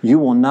you, you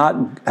will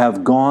not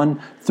have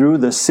gone through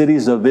the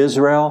cities of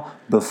Israel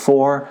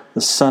before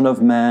the Son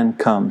of Man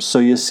comes. So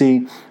you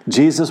see,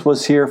 Jesus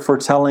was here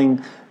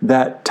foretelling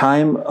that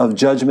time of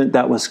judgment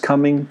that was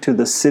coming to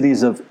the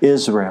cities of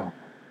Israel.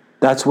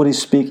 That's what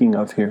he's speaking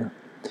of here.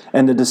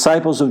 And the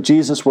disciples of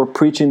Jesus were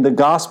preaching the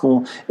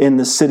gospel in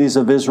the cities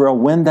of Israel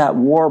when that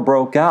war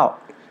broke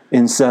out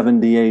in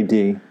 70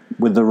 AD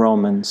with the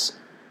Romans.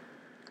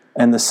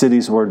 And the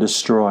cities were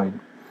destroyed.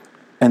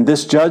 And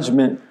this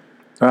judgment,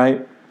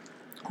 right,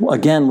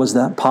 again, was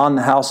upon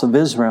the house of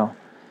Israel.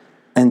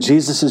 And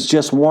Jesus is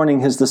just warning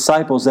his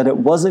disciples that it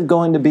wasn't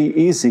going to be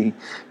easy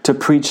to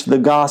preach the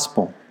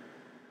gospel.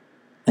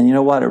 And you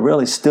know what? It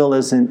really still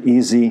isn't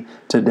easy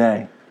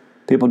today.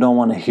 People don't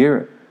want to hear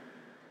it.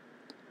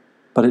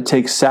 But it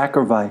takes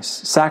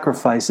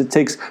sacrifice. It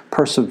takes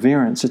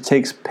perseverance. It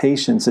takes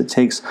patience. It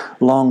takes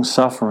long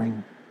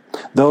suffering.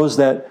 Those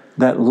that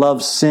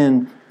love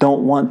sin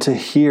don't want to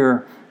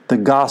hear the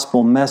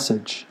gospel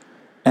message.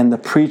 And the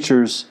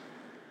preachers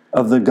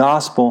of the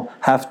gospel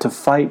have to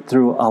fight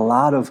through a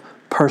lot of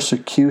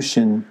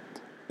persecution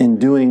in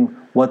doing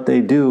what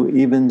they do,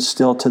 even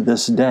still to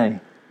this day.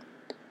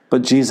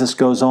 But Jesus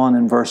goes on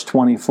in verse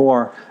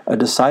 24, a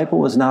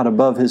disciple is not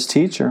above his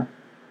teacher,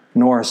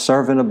 nor a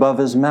servant above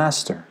his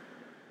master.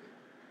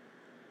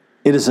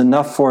 It is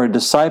enough for a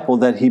disciple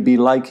that he be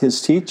like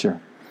his teacher,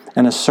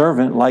 and a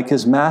servant like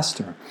his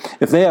master.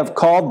 If they have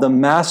called the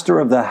master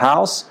of the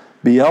house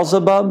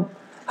Beelzebub,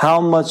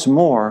 how much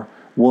more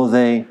will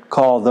they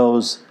call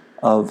those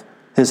of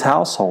his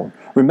household?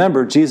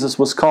 Remember, Jesus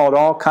was called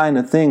all kind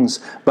of things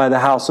by the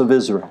house of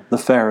Israel, the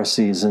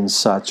Pharisees and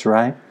such,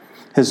 right?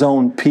 His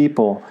own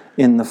people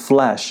in the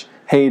flesh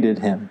hated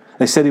him.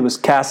 They said he was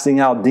casting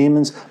out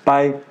demons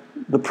by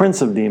the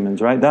prince of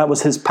demons, right? That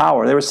was his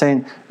power. They were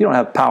saying, you don't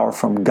have power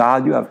from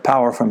God, you have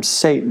power from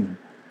Satan,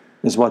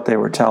 is what they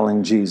were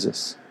telling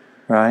Jesus,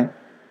 right?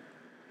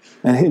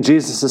 And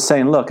Jesus is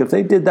saying, look, if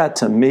they did that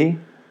to me,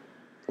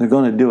 they're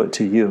going to do it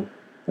to you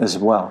as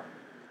well.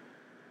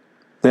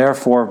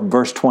 Therefore,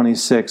 verse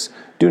 26,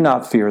 do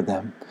not fear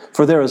them,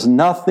 for there is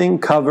nothing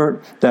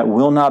covered that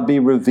will not be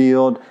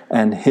revealed,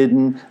 and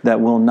hidden that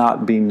will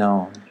not be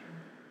known.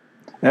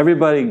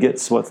 Everybody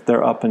gets what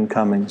their up and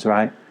comings,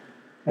 right?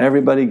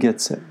 Everybody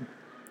gets it.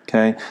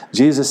 Okay?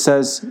 Jesus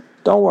says,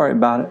 don't worry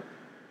about it.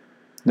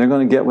 They're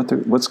going to get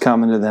what's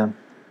coming to them.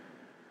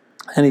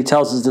 And he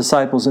tells his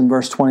disciples in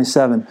verse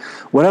 27,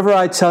 whatever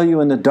I tell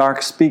you in the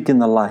dark, speak in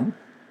the light.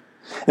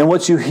 And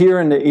what you hear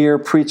in the ear,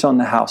 preach on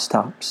the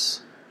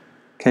housetops.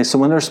 Okay, so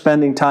when they're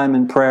spending time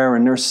in prayer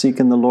and they're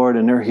seeking the Lord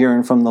and they're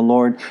hearing from the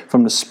Lord,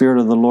 from the Spirit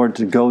of the Lord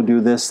to go do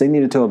this, they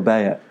needed to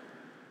obey it.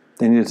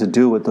 They needed to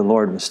do what the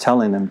Lord was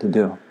telling them to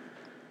do.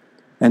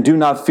 And do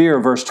not fear,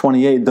 verse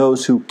 28,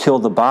 those who kill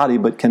the body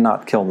but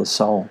cannot kill the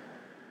soul.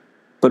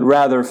 But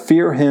rather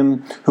fear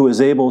him who is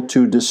able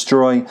to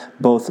destroy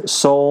both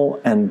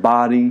soul and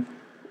body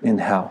in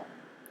hell.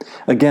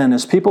 Again,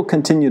 as people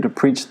continue to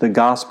preach the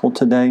gospel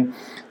today,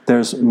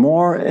 there's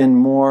more and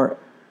more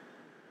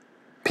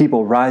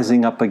people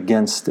rising up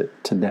against it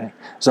today.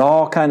 There's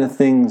all kind of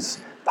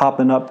things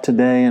popping up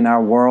today in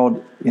our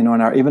world,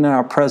 even in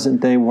our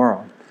present day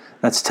world,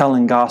 that's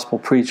telling gospel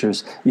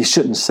preachers, you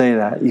shouldn't say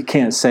that, you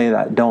can't say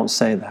that, don't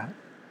say that.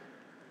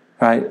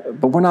 Right?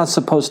 But we're not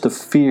supposed to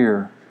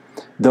fear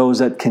those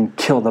that can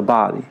kill the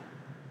body,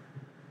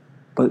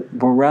 but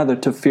we're rather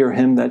to fear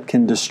him that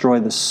can destroy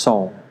the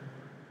soul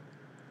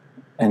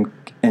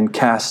and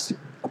cast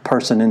a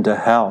person into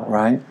hell,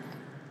 right?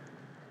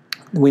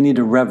 We need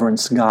to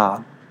reverence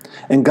God.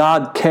 And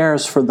God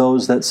cares for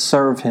those that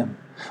serve him.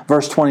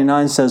 Verse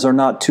 29 says, are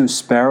not 2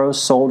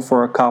 sparrows sold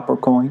for a copper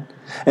coin?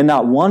 And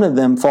not one of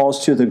them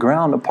falls to the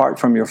ground apart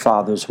from your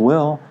Father's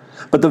will.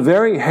 But the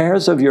very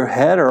hairs of your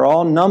head are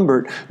all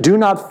numbered. Do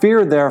not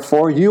fear,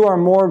 therefore, you are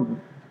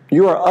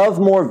of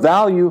more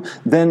value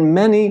than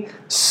many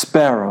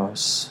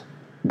sparrows.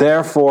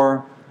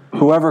 Therefore,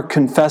 whoever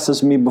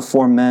confesses me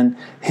before men,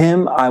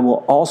 him I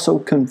will also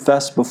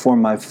confess before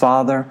my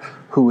Father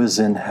who is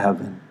in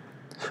heaven.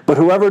 But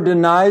whoever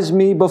denies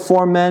me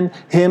before men,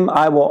 him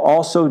I will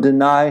also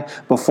deny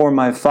before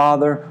my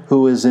Father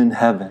who is in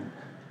heaven.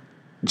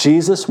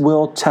 Jesus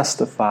will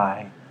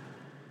testify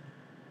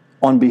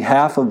on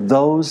behalf of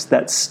those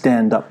that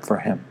stand up for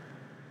him.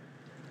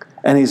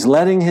 And he's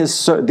letting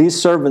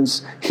these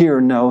servants here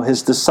know,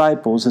 his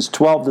disciples, his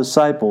 12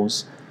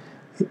 disciples,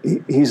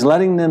 he's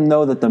letting them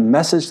know that the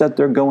message that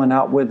they're going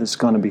out with is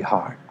going to be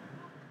hard.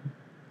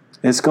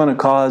 It's going to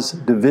cause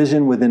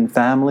division within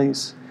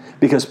families,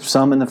 because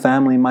some in the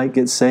family might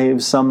get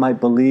saved, some might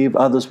believe,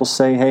 others will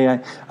say, hey,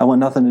 I want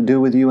nothing to do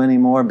with you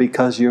anymore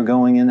because you're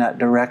going in that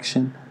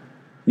direction.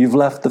 You've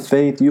left the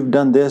faith, you've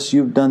done this,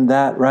 you've done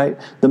that, right?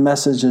 The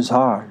message is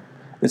hard.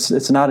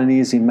 It's not an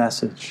easy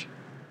message.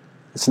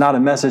 It's not a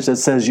message that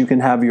says you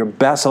can have your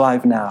best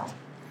life now.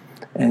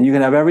 And you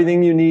can have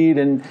everything you need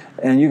and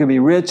you can be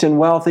rich and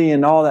wealthy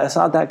and all that. It's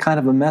not that kind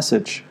of a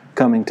message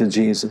coming to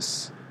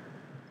Jesus.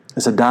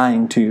 It's a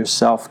dying to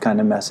yourself kind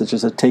of message.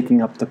 It's a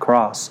taking up the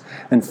cross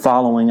and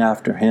following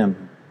after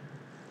Him.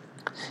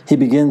 He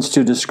begins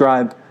to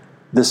describe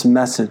this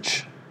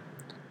message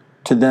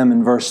to them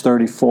in verse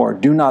 34.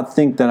 Do not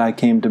think that I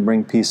came to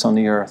bring peace on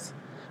the earth.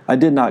 I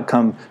did not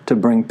come to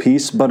bring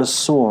peace, but a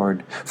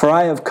sword. For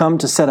I have come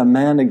to set a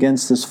man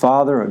against his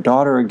father, a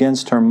daughter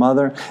against her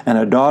mother, and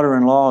a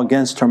daughter-in-law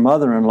against her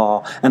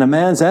mother-in-law. And a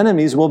man's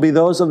enemies will be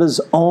those of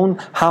his own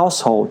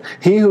household.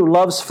 He who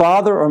loves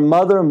father or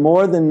mother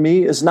more than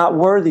me is not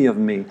worthy of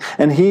me.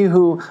 And he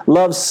who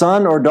loves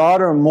son or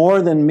daughter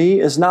more than me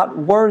is not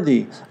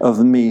worthy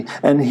of me.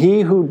 And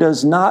he who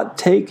does not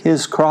take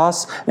his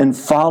cross and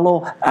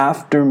follow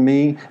after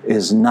me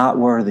is not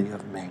worthy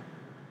of me.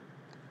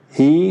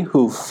 He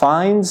who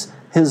finds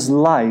his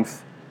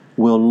life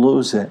will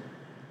lose it,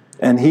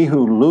 and he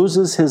who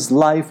loses his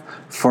life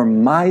for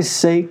my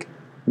sake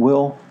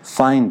will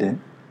find it.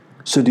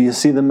 So do you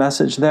see the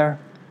message there?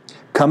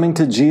 Coming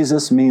to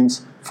Jesus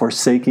means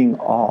forsaking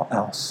all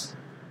else.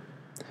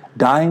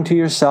 Dying to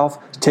yourself,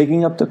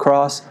 taking up the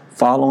cross,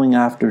 following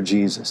after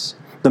Jesus.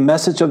 The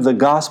message of the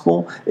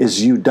gospel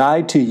is you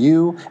die to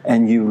you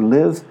and you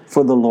live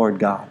for the Lord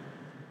God.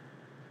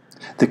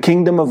 The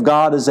kingdom of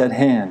God is at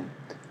hand.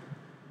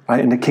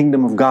 Right? And the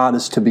kingdom of God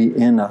is to be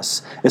in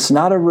us. It's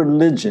not a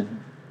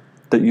religion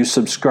that you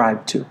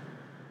subscribe to.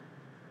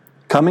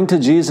 Coming to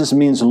Jesus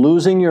means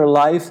losing your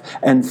life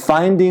and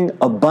finding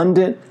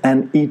abundant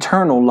and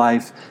eternal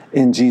life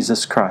in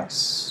Jesus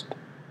Christ.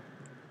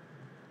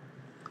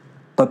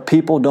 But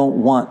people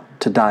don't want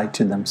to die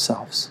to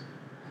themselves.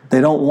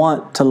 They don't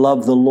want to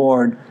love the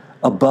Lord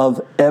above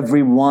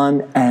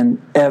everyone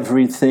and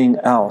everything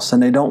else.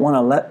 And they don't want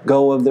to let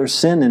go of their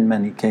sin in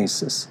many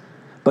cases.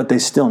 But they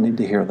still need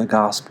to hear the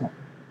gospel.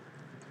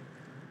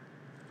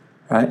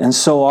 Right? And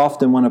so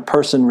often when a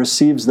person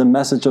receives the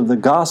message of the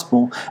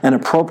gospel and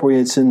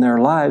appropriates in their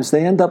lives,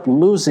 they end up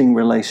losing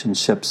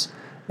relationships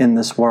in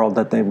this world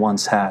that they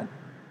once had.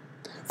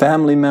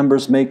 Family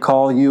members may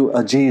call you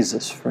a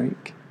Jesus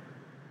freak,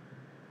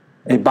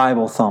 a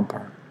Bible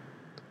thumper,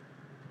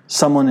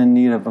 someone in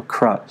need of a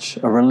crutch,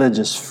 a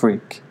religious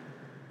freak,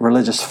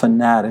 religious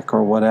fanatic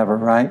or whatever,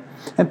 right?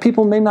 And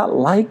people may not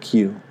like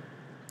you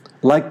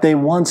like they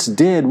once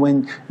did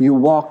when you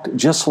walked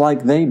just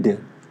like they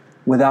did,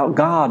 without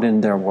God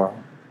in their world.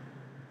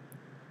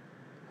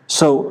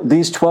 So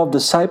these 12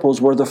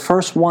 disciples were the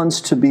first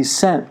ones to be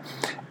sent,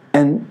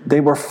 and they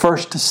were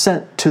first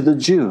sent to the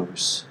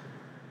Jews.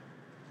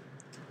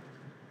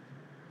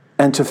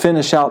 And to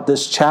finish out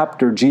this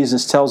chapter,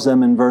 Jesus tells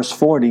them in verse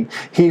 40,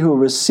 he who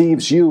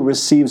receives you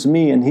receives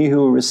me, and he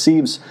who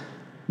receives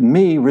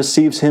me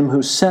receives him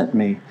who sent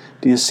me.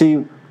 Do you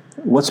see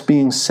what's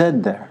being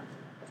said there?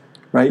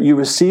 Right? You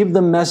receive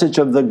the message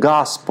of the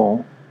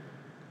gospel,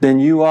 then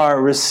you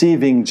are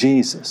receiving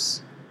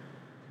Jesus.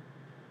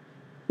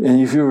 And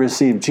if you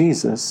receive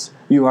Jesus,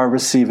 you are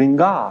receiving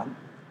God.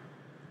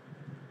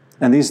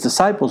 And these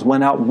disciples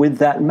went out with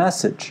that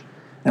message.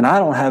 And I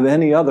don't have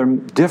any other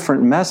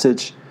different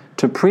message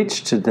to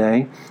preach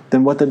today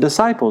than what the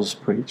disciples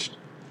preached.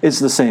 It's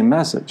the same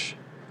message.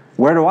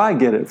 Where do I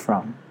get it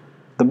from?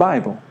 The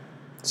Bible.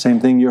 Same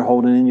thing you're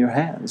holding in your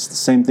hands. The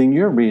same thing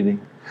you're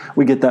reading.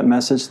 We get that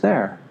message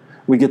there.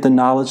 We get the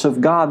knowledge of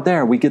God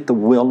there. We get the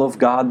will of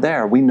God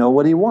there. We know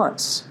what He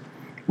wants.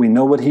 We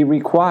know what He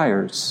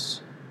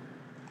requires.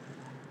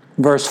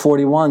 Verse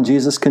 41,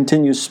 Jesus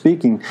continues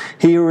speaking.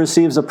 He who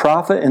receives a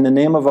prophet in the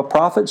name of a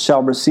prophet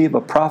shall receive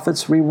a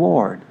prophet's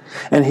reward.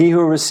 And he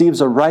who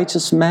receives a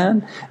righteous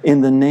man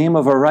in the name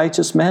of a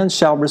righteous man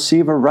shall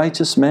receive a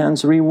righteous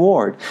man's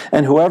reward.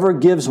 And whoever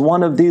gives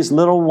one of these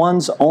little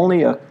ones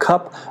only a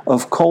cup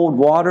of cold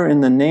water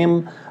in the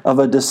name of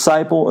a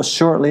disciple,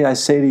 assuredly I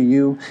say to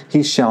you,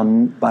 he shall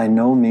by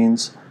no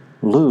means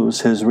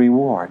lose his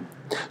reward.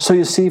 So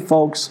you see,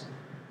 folks,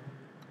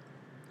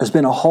 there's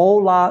been a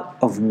whole lot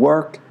of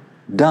work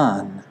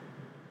done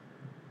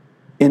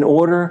in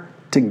order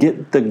to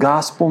get the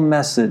gospel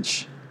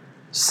message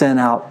sent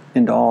out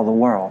into all the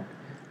world.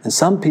 And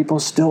some people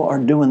still are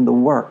doing the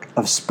work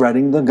of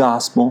spreading the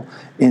gospel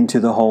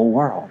into the whole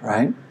world,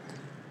 right?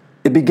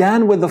 It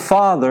began with the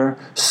Father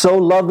so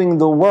loving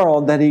the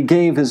world that He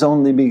gave His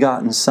only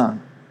begotten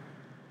Son.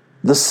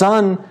 The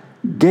Son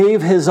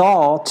gave His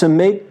all to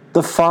make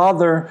the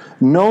Father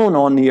known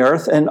on the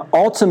earth, and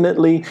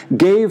ultimately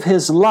gave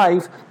His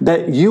life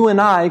that you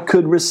and I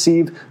could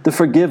receive the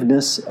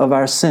forgiveness of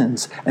our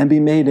sins and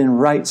be made in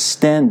right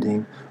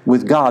standing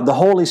with God. The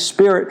Holy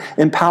Spirit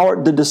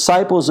empowered the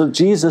disciples of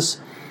Jesus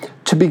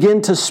to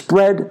begin to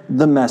spread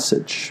the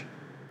message.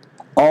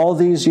 All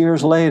these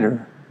years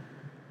later,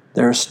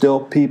 there are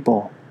still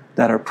people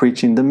that are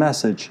preaching the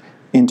message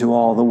into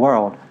all the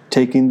world,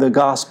 taking the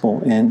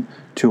gospel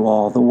into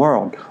all the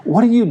world.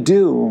 What do you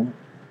do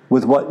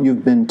with what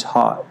you've been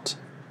taught?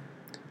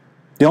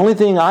 The only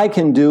thing I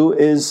can do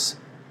is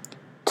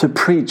to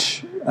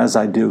preach as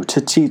I do,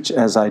 to teach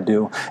as I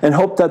do, and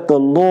hope that the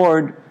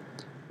Lord,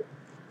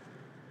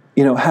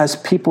 has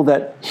people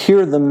that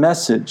hear the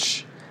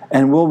message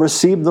and will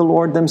receive the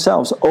Lord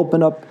themselves.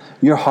 Open up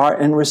your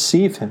heart and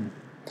receive Him.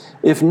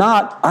 If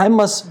not, I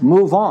must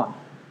move on.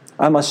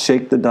 I must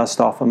shake the dust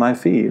off of my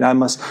feet. I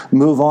must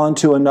move on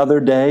to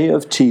another day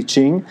of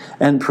teaching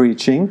and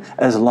preaching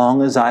as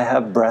long as I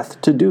have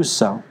breath to do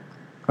so.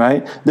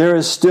 Right? There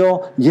is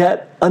still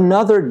yet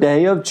another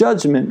day of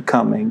judgment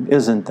coming,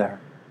 isn't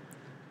there?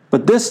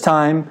 But this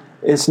time,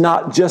 it's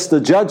not just the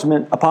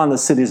judgment upon the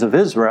cities of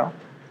Israel.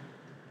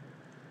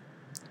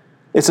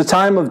 It's a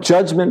time of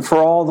judgment for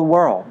all the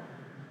world,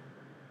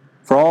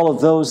 for all of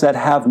those that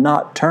have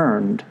not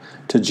turned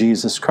to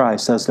Jesus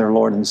Christ as their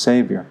Lord and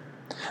Savior.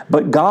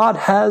 But God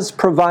has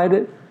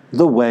provided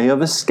the way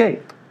of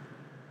escape.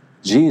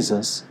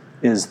 Jesus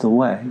is the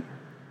way.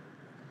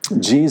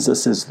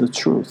 Jesus is the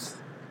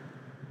truth.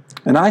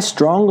 And I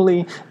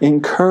strongly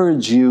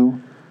encourage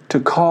you to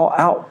call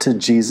out to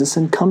Jesus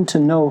and come to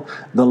know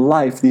the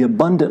life, the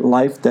abundant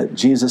life that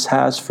Jesus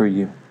has for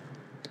you.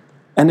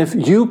 And if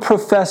you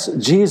profess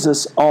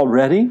Jesus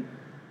already,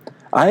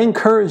 I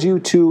encourage you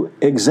to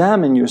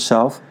examine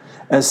yourself,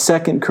 as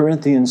 2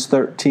 Corinthians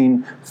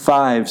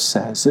 13:5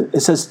 says.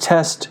 It says,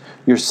 test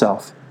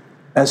yourself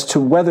as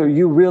to whether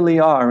you really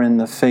are in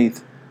the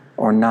faith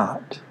or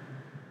not.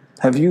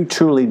 Have you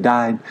truly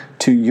died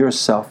to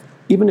yourself,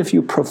 even if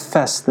you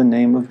profess the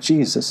name of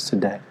Jesus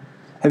today?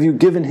 Have you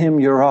given Him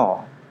your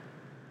all?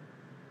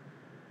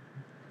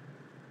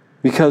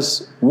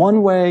 Because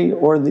one way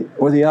or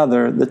the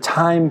other, the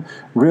time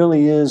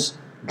really is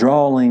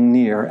drawing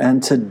near.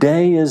 And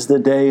today is the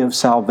day of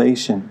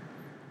salvation.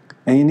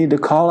 And you need to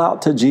call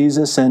out to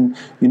Jesus, and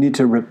you need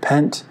to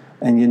repent,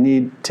 and you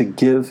need to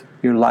give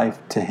your life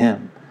to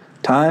Him.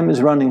 Time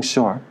is running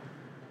short.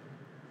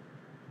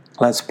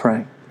 Let's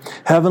pray.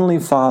 Heavenly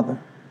Father,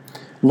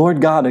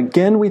 Lord God,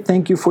 again we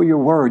thank you for your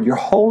word, your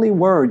holy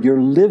word,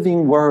 your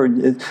living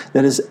word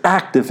that is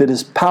active, it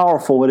is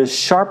powerful, it is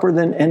sharper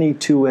than any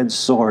two-edged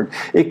sword.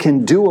 It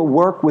can do a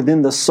work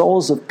within the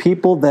souls of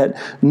people that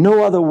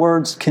no other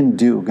words can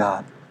do,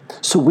 God.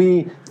 So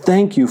we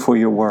thank you for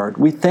your word.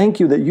 We thank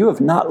you that you have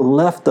not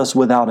left us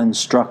without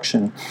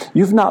instruction.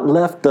 You've not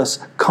left us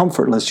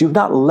comfortless. You've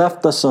not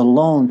left us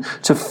alone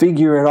to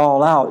figure it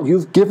all out.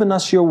 You've given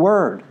us your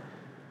word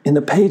in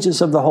the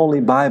pages of the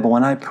Holy Bible.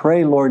 And I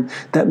pray, Lord,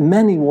 that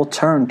many will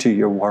turn to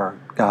your word,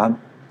 God.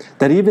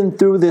 That even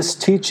through this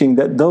teaching,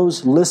 that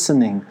those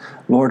listening,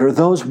 Lord, or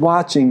those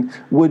watching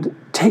would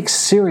take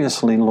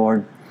seriously,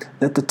 Lord,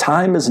 that the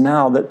time is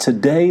now, that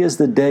today is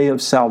the day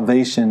of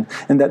salvation,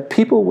 and that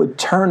people would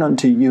turn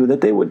unto you,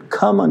 that they would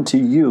come unto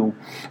you.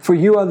 For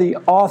you are the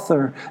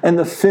author and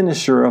the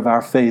finisher of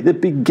our faith.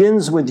 It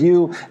begins with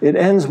you, it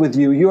ends with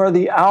you. You are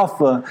the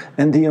Alpha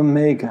and the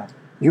Omega.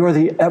 You are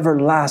the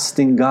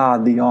everlasting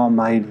God, the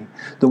Almighty,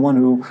 the one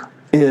who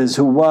is,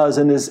 who was,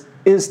 and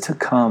is to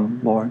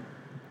come, Lord.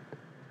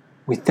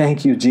 We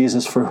thank you,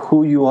 Jesus, for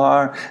who you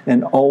are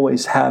and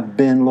always have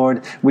been,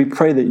 Lord. We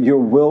pray that your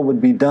will would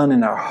be done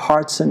in our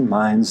hearts and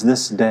minds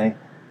this day.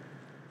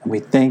 And we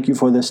thank you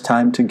for this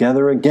time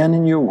together again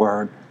in your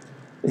word.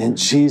 In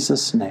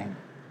Jesus' name,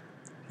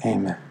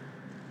 amen.